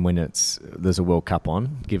one-day team when there's a World Cup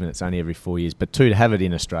on, given it's only every 4 years. But two, to have it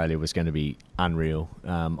in Australia was going to be unreal,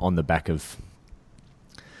 on the back of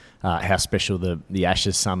how special the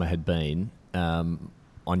Ashes summer had been.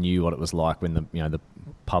 I knew what it was like when the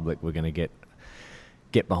public were going to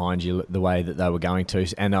get behind you the way that they were going to.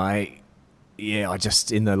 And I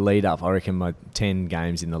just, in the lead up, I reckon my 10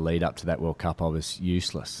 games in the lead up to that World Cup, I was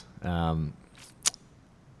useless. But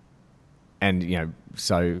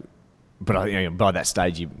by that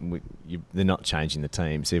stage, they're not changing the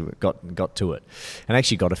team. So we got to it, and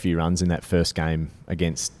actually got a few runs in that first game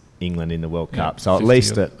against England in the World Cup. So at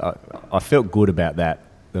least I felt good about that.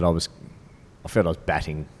 I felt I was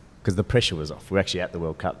batting because the pressure was off. We were actually at the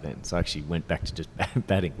World Cup then, so I actually went back to just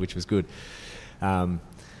batting, which was good. So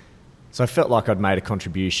I felt like I'd made a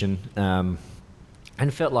contribution, and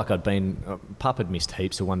felt like Pup had missed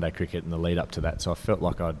heaps of one-day cricket in the lead up to that. So I felt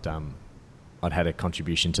like I'd had a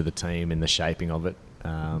contribution to the team in the shaping of it.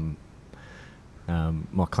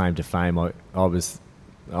 My claim to fame, I was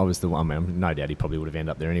the one. I mean, no doubt he probably would have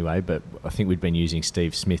ended up there anyway, but I think we'd been using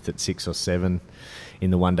Steve Smith at 6 or 7 in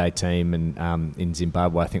the one-day team, and in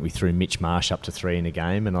Zimbabwe I think we threw Mitch Marsh up to 3 in a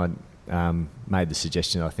game, and I made the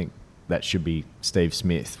suggestion I think that should be Steve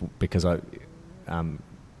Smith, because at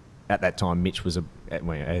that time Mitch was,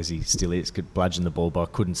 as he still is, could bludgeon the ball, but I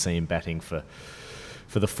couldn't see him batting for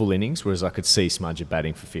the full innings, whereas I could see Smudger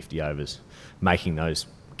batting for 50 overs, making those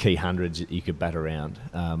key hundreds that you could bat around,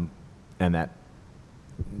 and that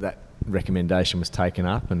recommendation was taken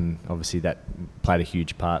up, and obviously that played a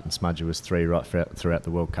huge part, and Smudger was 3 right throughout the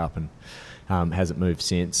World Cup, and hasn't moved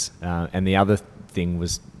since. And the other thing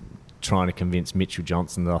was trying to convince Mitchell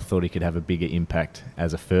Johnson that I thought he could have a bigger impact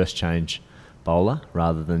as a first change bowler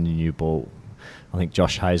rather than a new ball. I think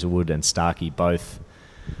Josh Hazlewood and Starkey both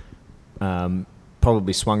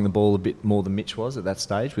probably swung the ball a bit more than Mitch was at that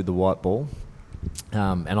stage with the white ball,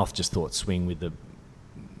 and I've just thought swing with at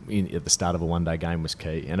the start of a one-day game was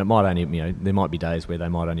key. And it might only, there might be days where they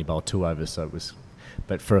might only bowl 2 overs,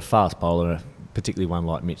 but for a fast bowler, particularly one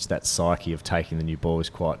like Mitch, that psyche of taking the new ball is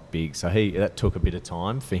quite big. So that took a bit of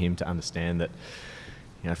time for him to understand that,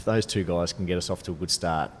 if those 2 guys can get us off to a good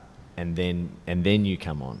start, and then you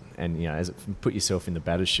come on, and put yourself in the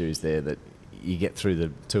batter's shoes there, that you get through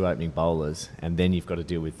the 2 opening bowlers, and then you've got to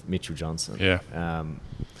deal with Mitchell Johnson. Yeah.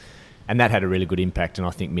 And that had a really good impact, and I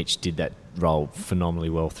think Mitch did that role phenomenally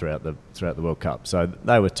well throughout the World Cup. So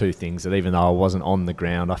they were 2 things that, even though I wasn't on the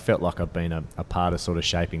ground, I felt like I'd been a part of sort of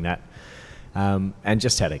shaping that, and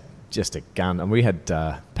just had a gun. And we had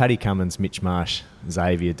Paddy Cummins, Mitch Marsh,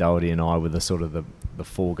 Xavier Doherty, and I were the sort of the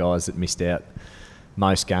 4 guys that missed out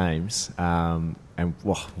most games, and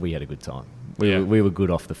we had a good time. We were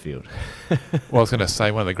good off the field. Well, I was going to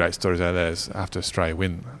say, one of the great stories out of there is after Australia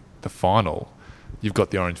win the final, you've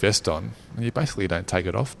got the orange vest on, and you basically don't take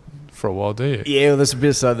it off for a while, do you? Yeah, well, there's a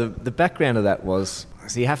bit. So the background of that was,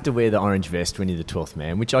 so you have to wear the orange vest when you're the 12th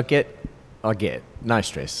man, which I get, no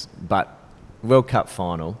stress. But World Cup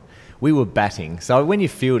final, we were batting. So when you're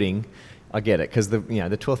fielding, I get it, because the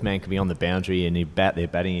 12th man could be on the boundary and they're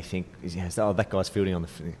batting, you think, that guy's fielding on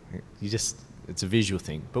it's a visual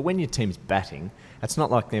thing. But when your team's batting, it's not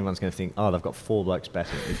like everyone's going to think, they've got 4 blokes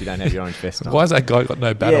batting if you don't have your orange vest on. Why has that guy got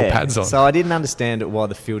no bat or pads on? So I didn't understand why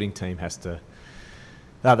the fielding team why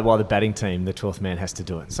the batting team, the 12th man, has to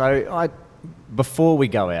do it. So before we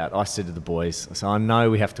go out, I said to the boys, I know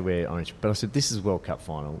we have to wear orange, but I said, this is World Cup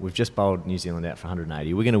final. We've just bowled New Zealand out for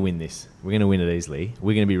 180. We're going to win this. We're going to win it easily.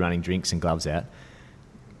 We're going to be running drinks and gloves out.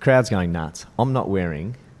 Crowd's going nuts. I'm not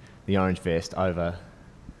wearing the orange vest over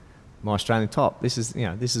my Australian top. This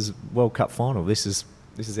is World Cup final. This is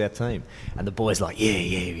This is our team. And the boys like,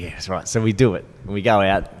 yeah, that's right. So we do it. And we go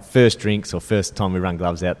out, first drinks or first time we run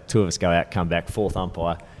gloves out, 2 of us go out, come back, 4th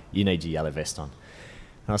umpire, you need your yellow vest on.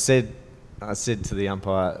 And I said to the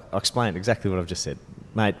umpire, I explained exactly what I've just said.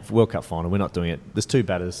 Mate, World Cup final, we're not doing it. There's 2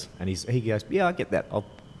 batters. And he goes, yeah, I get that. I'll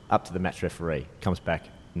up to the match referee. Comes back,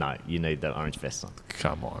 no, you need the orange vest on.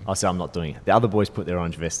 Come on. I said, I'm not doing it. The other boys put their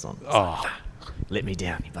orange vests on. Oh. Let me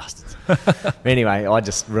down, you bastards. Anyway, I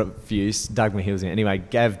just refused, dug my heels in. Anyway,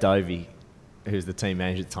 Gav Dovey, who's the team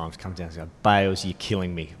manager at the time, comes down and goes, Bales, you're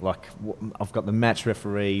killing me. Like, I've got the match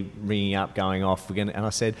referee ringing up, going off. And I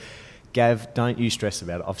said, Gav, don't you stress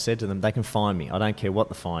about it. I've said to them, they can fine me. I don't care what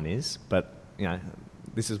the fine is, but,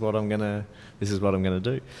 this is what I'm gonna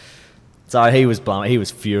do. So he was blown. He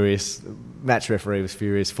was furious. Match referee was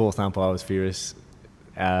furious. 4th umpire was furious.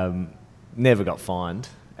 Never got fined.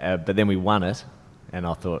 But then we won it, and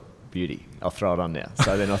I thought, beauty, I'll throw it on now.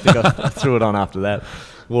 So then I think I threw it on after that,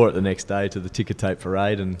 wore it the next day to the ticker tape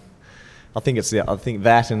parade, and I think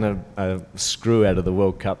that and a screw out of the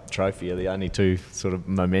World Cup trophy are the only 2 sort of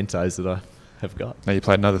mementos that I have got. Now, you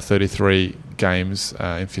played another 33 games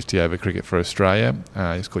in 50-over cricket for Australia.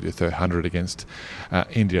 You scored your 300 against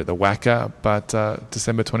India at the WACA, but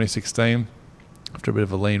December 2016, after a bit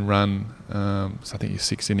of a lean run, so I think your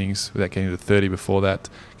 6 innings without getting to 30 before that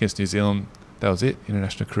against New Zealand, that was it,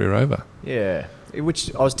 international career over. Yeah,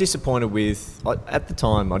 which I was disappointed with. At the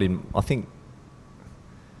time, I think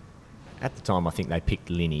they picked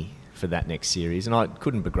Linney for that next series, and I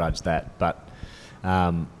couldn't begrudge that. But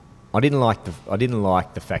I didn't like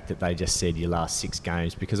the fact that they just said your last 6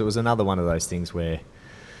 games, because it was another one of those things where,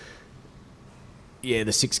 yeah,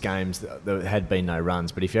 the 6 games, there had been no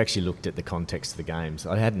runs, but if you actually looked at the context of the games,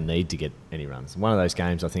 I hadn't need to get any runs. One of those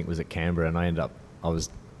games, I think, was at Canberra, and I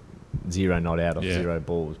was 0 not out off 0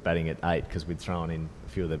 balls, batting at 8 because we'd thrown in a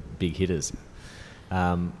few of the big hitters.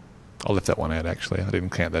 I left that one out, actually. I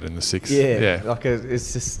didn't count that in the 6. Yeah. Like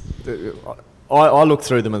it's just... I looked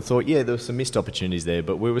through them and thought, yeah, there were some missed opportunities there,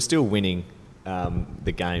 but we were still winning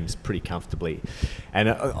the games pretty comfortably. And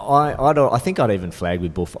I think I'd even flagged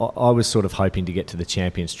with Buff. I was sort of hoping to get to the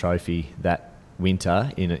Champions Trophy that winter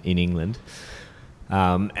in England,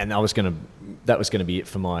 and that was going to be it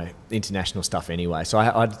for my international stuff anyway. So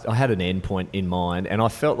I had an end point in mind, and I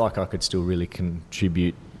felt like I could still really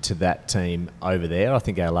contribute to that team over there. I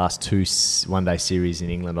think our last 2 one-day series in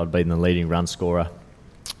England, I'd been the leading run scorer.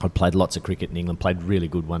 I'd played lots of cricket in England, played really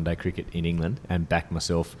good one-day cricket in England, and backed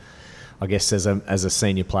myself, I guess, as a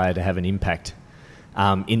senior player to have an impact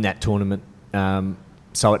in that tournament.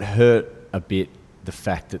 So it hurt a bit, the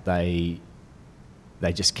fact that they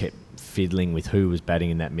just kept fiddling with who was batting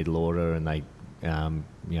in that middle order, and they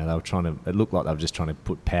were trying to. It looked like they were just trying to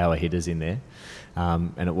put power hitters in there,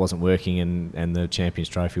 and it wasn't working. And the Champions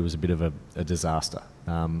Trophy was a bit of a disaster.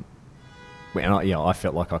 And I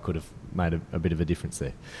felt like I could have made a bit of a difference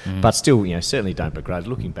there, but still, certainly don't begrudge.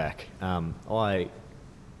 Looking back, I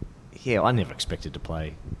never expected to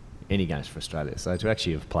play any games for Australia. So to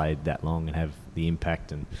actually have played that long and have the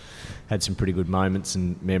impact and had some pretty good moments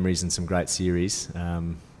and memories and some great series,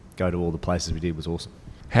 go to all the places we did was awesome.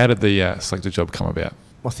 How did the selector job come about?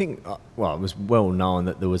 I think, it was well known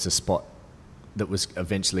that there was a spot that was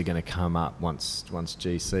eventually going to come up once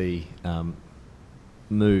GC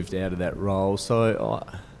moved out of that role. So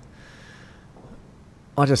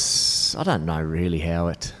I don't know really how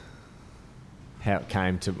it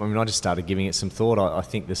came to. I mean, I just started giving it some thought. I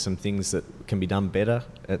think there's some things that can be done better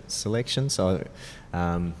at selection. So,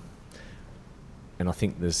 and I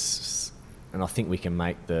think we can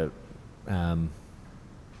make the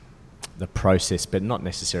process, but not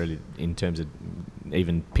necessarily in terms of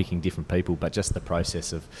even picking different people, but just the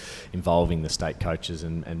process of involving the state coaches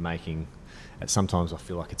and making. Sometimes I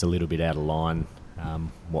feel like it's a little bit out of line,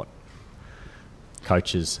 what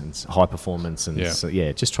coaches and high performance and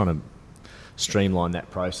just trying to streamline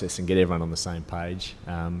that process and get everyone on the same page.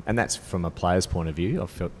 And that's from a player's point of view.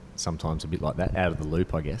 I've felt sometimes a bit like that, out of the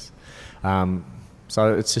loop, I guess.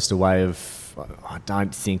 So it's just a way of, I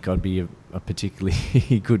don't think I'd be a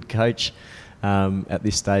particularly good coach at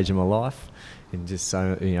this stage of my life. And just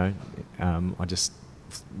so, I just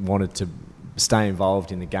wanted to stay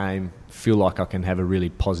involved in the game, feel like I can have a really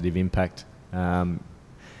positive impact, and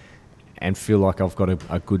feel like I've got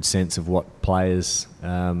a good sense of what players'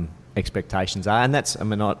 expectations are. And that's,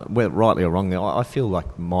 whether rightly or wrongly, I feel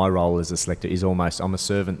like my role as a selector is almost, I'm a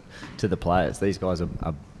servant to the players. These guys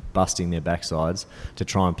are busting their backsides to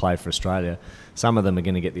try and play for Australia. Some of them are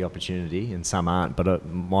going to get the opportunity and some aren't, but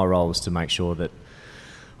my role is to make sure that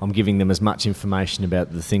I'm giving them as much information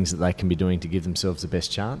about the things that they can be doing to give themselves the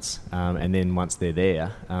best chance. And then once they're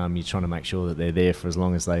there, you're trying to make sure that they're there for as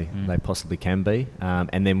long as they possibly can be.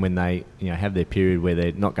 And then when they have their period where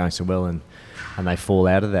they're not going so well and they fall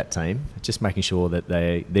out of that team, just making sure that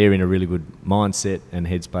they're in a really good mindset and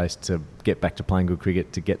headspace to get back to playing good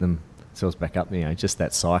cricket, to get themselves back up. Just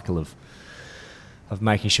that cycle of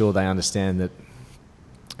making sure they understand that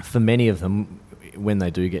for many of them, when they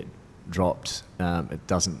do get dropped, it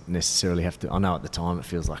doesn't necessarily have to. I know at the time it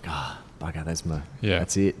feels like, bugger,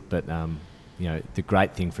 that's it. But the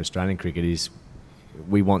great thing for Australian cricket is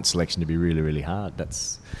we want selection to be really, really hard.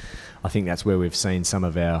 I think that's where we've seen some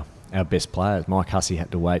of our best players. Mike Hussey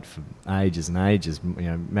had to wait for ages and ages.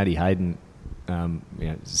 Matty Hayden,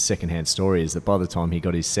 second-hand story is that by the time he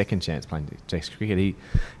got his second chance playing Test cricket,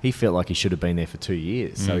 he felt like he should have been there for 2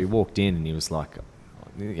 years. So he walked in and he was like,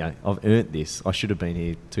 I've earned this. I should have been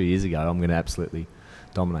here 2 years ago. I'm going to absolutely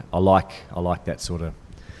dominate. I like that sort of.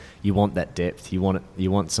 You want that depth. You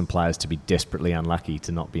want some players to be desperately unlucky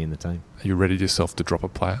to not be in the team. Are you ready yourself to drop a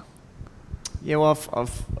player? Yeah, well,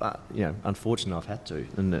 I've unfortunately I've had to,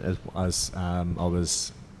 and as I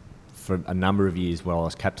was for a number of years while I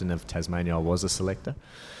was captain of Tasmania, I was a selector.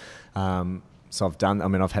 So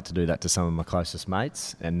I've had to do that to some of my closest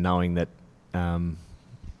mates, and knowing that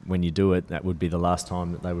when you do it, that would be the last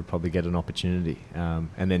time that they would probably get an opportunity.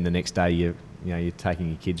 And then the next day, you're taking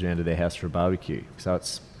your kids around to their house for a barbecue. So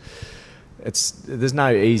there's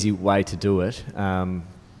no easy way to do it.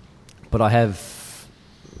 But I have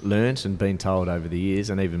learnt and been told over the years,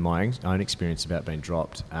 and even my own experience about being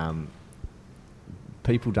dropped,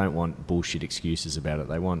 people don't want bullshit excuses about it.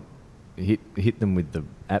 They want hit them with the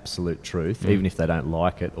absolute truth, even if they don't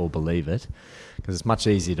like it or believe it, because it's much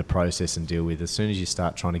easier to process and deal with. As soon as you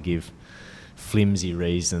start trying to give flimsy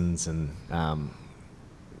reasons and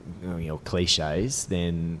cliches,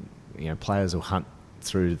 then players will hunt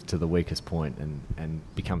through to the weakest point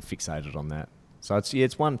and become fixated on that. So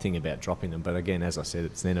it's one thing about dropping them, but again, as I said,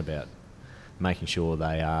 it's then about making sure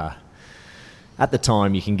they are. At the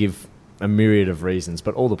time, you can give a myriad of reasons,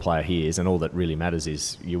 but all the player hears and all that really matters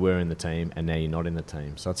is you were in the team and now you're not in the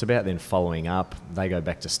team. So it's about then following up. They go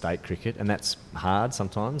back to state cricket, and that's hard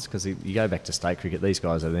sometimes because you go back to state cricket, these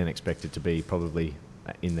guys are then expected to be probably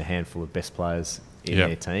in the handful of best players in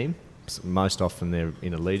their team. So most often they're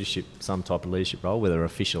in some type of leadership role, whether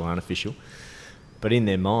official or unofficial. But in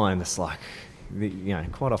their mind, it's like,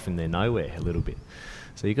 quite often they're nowhere a little bit.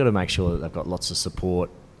 So you've got to make sure that they've got lots of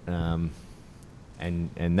support, and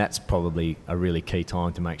that's probably a really key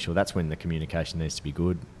time to make sure. That's when the communication needs to be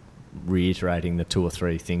good, reiterating the 2 or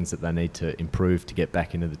 3 things that they need to improve to get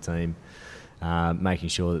back into the team, making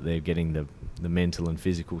sure that they're getting the mental and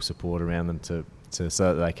physical support around them so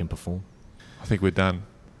that they can perform. I think we're done.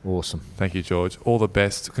 Awesome. Thank you, George. All the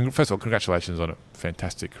best. First of all, congratulations on a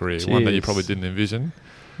fantastic career. Cheers. One that you probably didn't envision.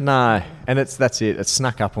 No, and that's it. It's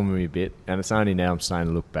snuck up on me a bit, and it's only now I'm starting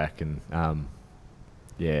to look back and,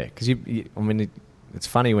 because it's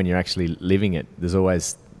funny when you're actually living it. There's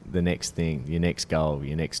always the next thing, your next goal,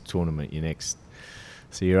 your next tournament,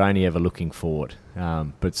 so you're only ever looking forward.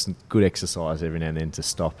 But it's good exercise every now and then to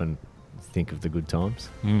stop and think of the good times.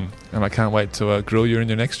 And I can't wait to grill you in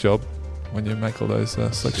your next job when you make all those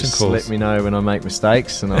selection Just calls. Let me know when I make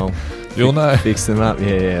mistakes and I'll You'll know. Fix them up.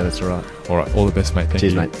 Yeah, that's right. All right, all the best, mate.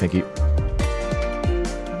 Cheers, mate. Thank you.